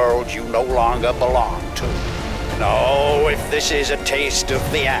the world you no longer belong to. No, if this is a taste of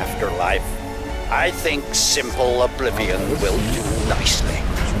the afterlife, I think simple oblivion will do nicely.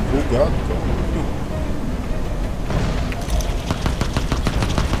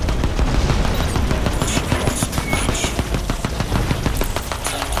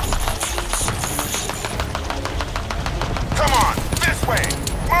 Come on, this way!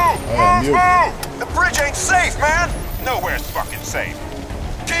 Move! Move! The bridge ain't safe, man! Nowhere's fucking safe.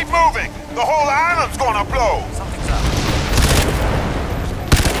 Keep moving! The whole island's gonna blow! Something's up.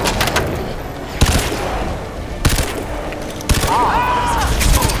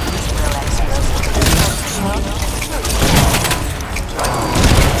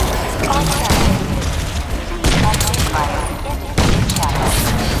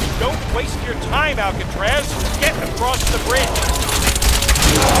 Don't waste your time, Alcatraz. Get across the bridge.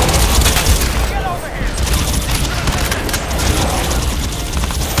 Get over here!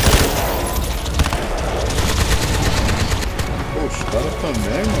 Pô, os caras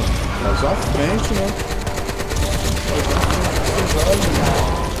também, mano. Mas à frente, né? Mas à frente,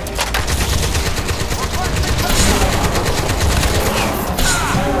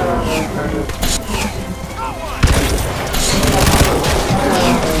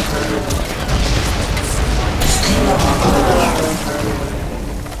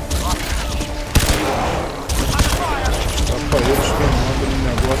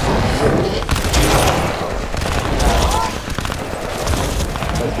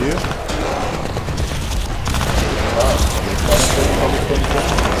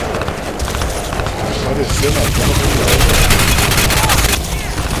 descer na zona do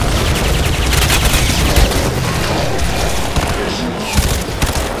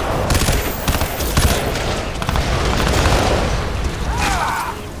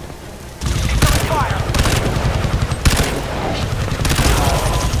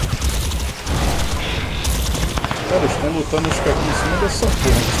Cara, eles estão lutando acho que aqui em cima dessa ponte,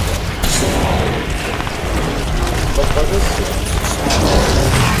 cara. Tá aparecendo.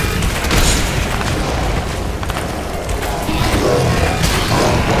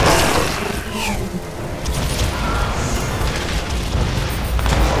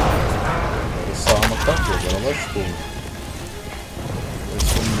 Essa arma tá boa, ela lascou. Vai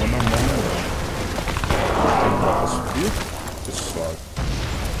ser mano a mano. Tem pra subir? Pessoal.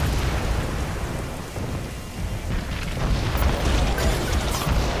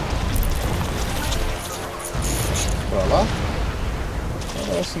 Pra lá?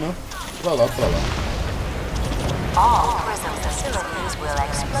 Parece não. Pra lá, pra lá. All prison facilities will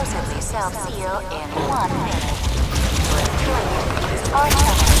explosively self-seal in 1 minute. Your employees are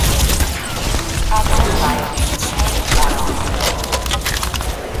terminated. Exit via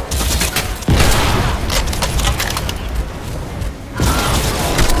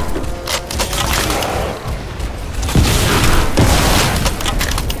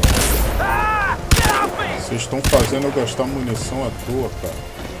Vocês estão fazendo eu gastar munição à toa, cara.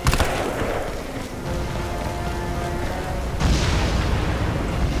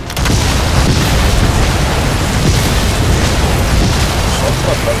 Só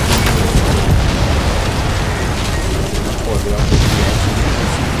pra trás do não poder apropriar.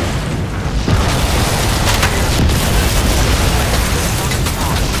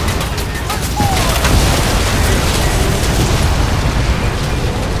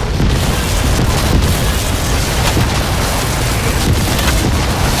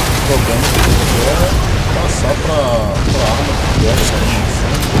 O problema que eu quero é passar pra arma que quero, pra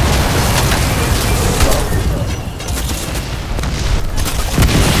munição.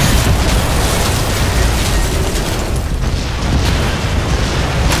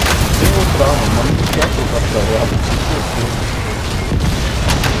 Tem outra arma, mas não quer trocar pra ela. Vou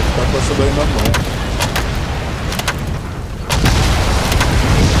ficar com essa daí na mão.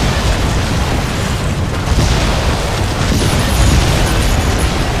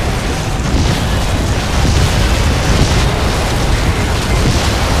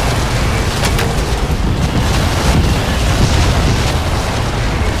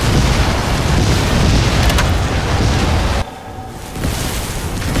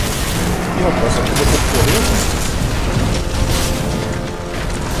 Rapaz, essa coisa tá correndo.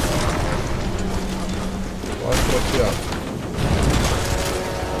 Olha pra aqui, ó.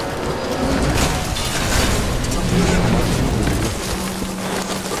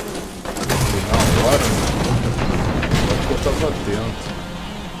 Na hora, só que eu tava atento.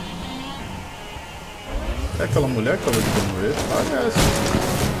 É aquela mulher que tava de moer? Parece.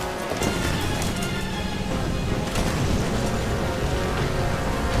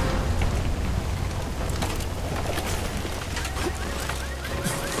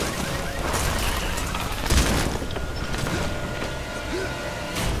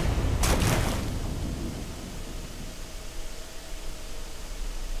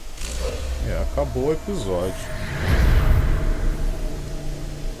 Acabou o episódio.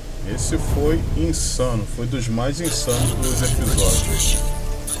 Esse foi insano, foi dos mais insanos dos episódios.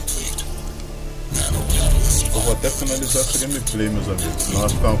 Eu vou até finalizar essa gameplay, meus amigos, senão vai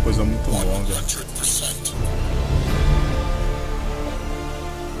ficar uma coisa muito longa.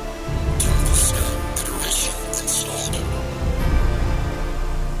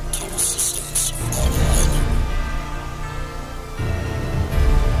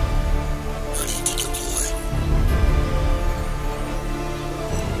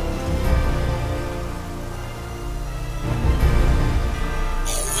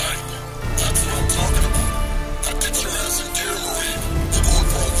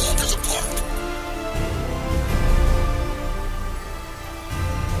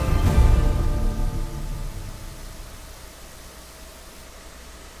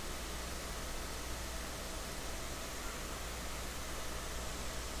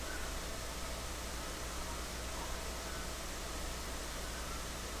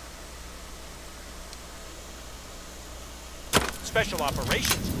 Special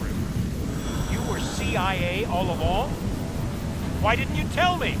Operations Group? You were CIA all along? Why didn't you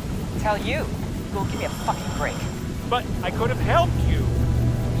tell me? Tell you? Go give me a fucking break. But I could have helped you.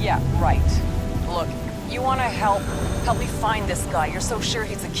 Yeah, right. Look, you wanna help me find this guy. You're so sure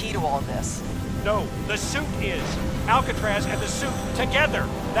he's the key to all this. No, the suit is. Alcatraz and the suit together.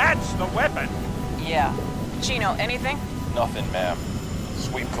 That's the weapon. Yeah. Chino, anything? Nothing, ma'am.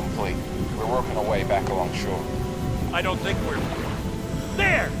 Sweep complete. We're working our way back along shore. I don't think we're...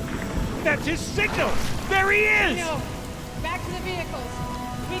 There! That's his signal! There he is! No. Back to the vehicles.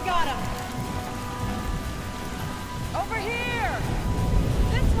 We got him. Over here!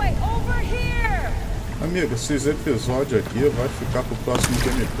 This way, over here! Amigo, esses episódios aqui vai ficar pro próximo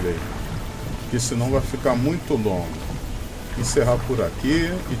gameplay. Porque senão vai ficar muito longo. Encerrar por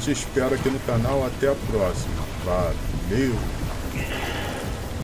aqui e te espero aqui no canal até a próxima. Valeu!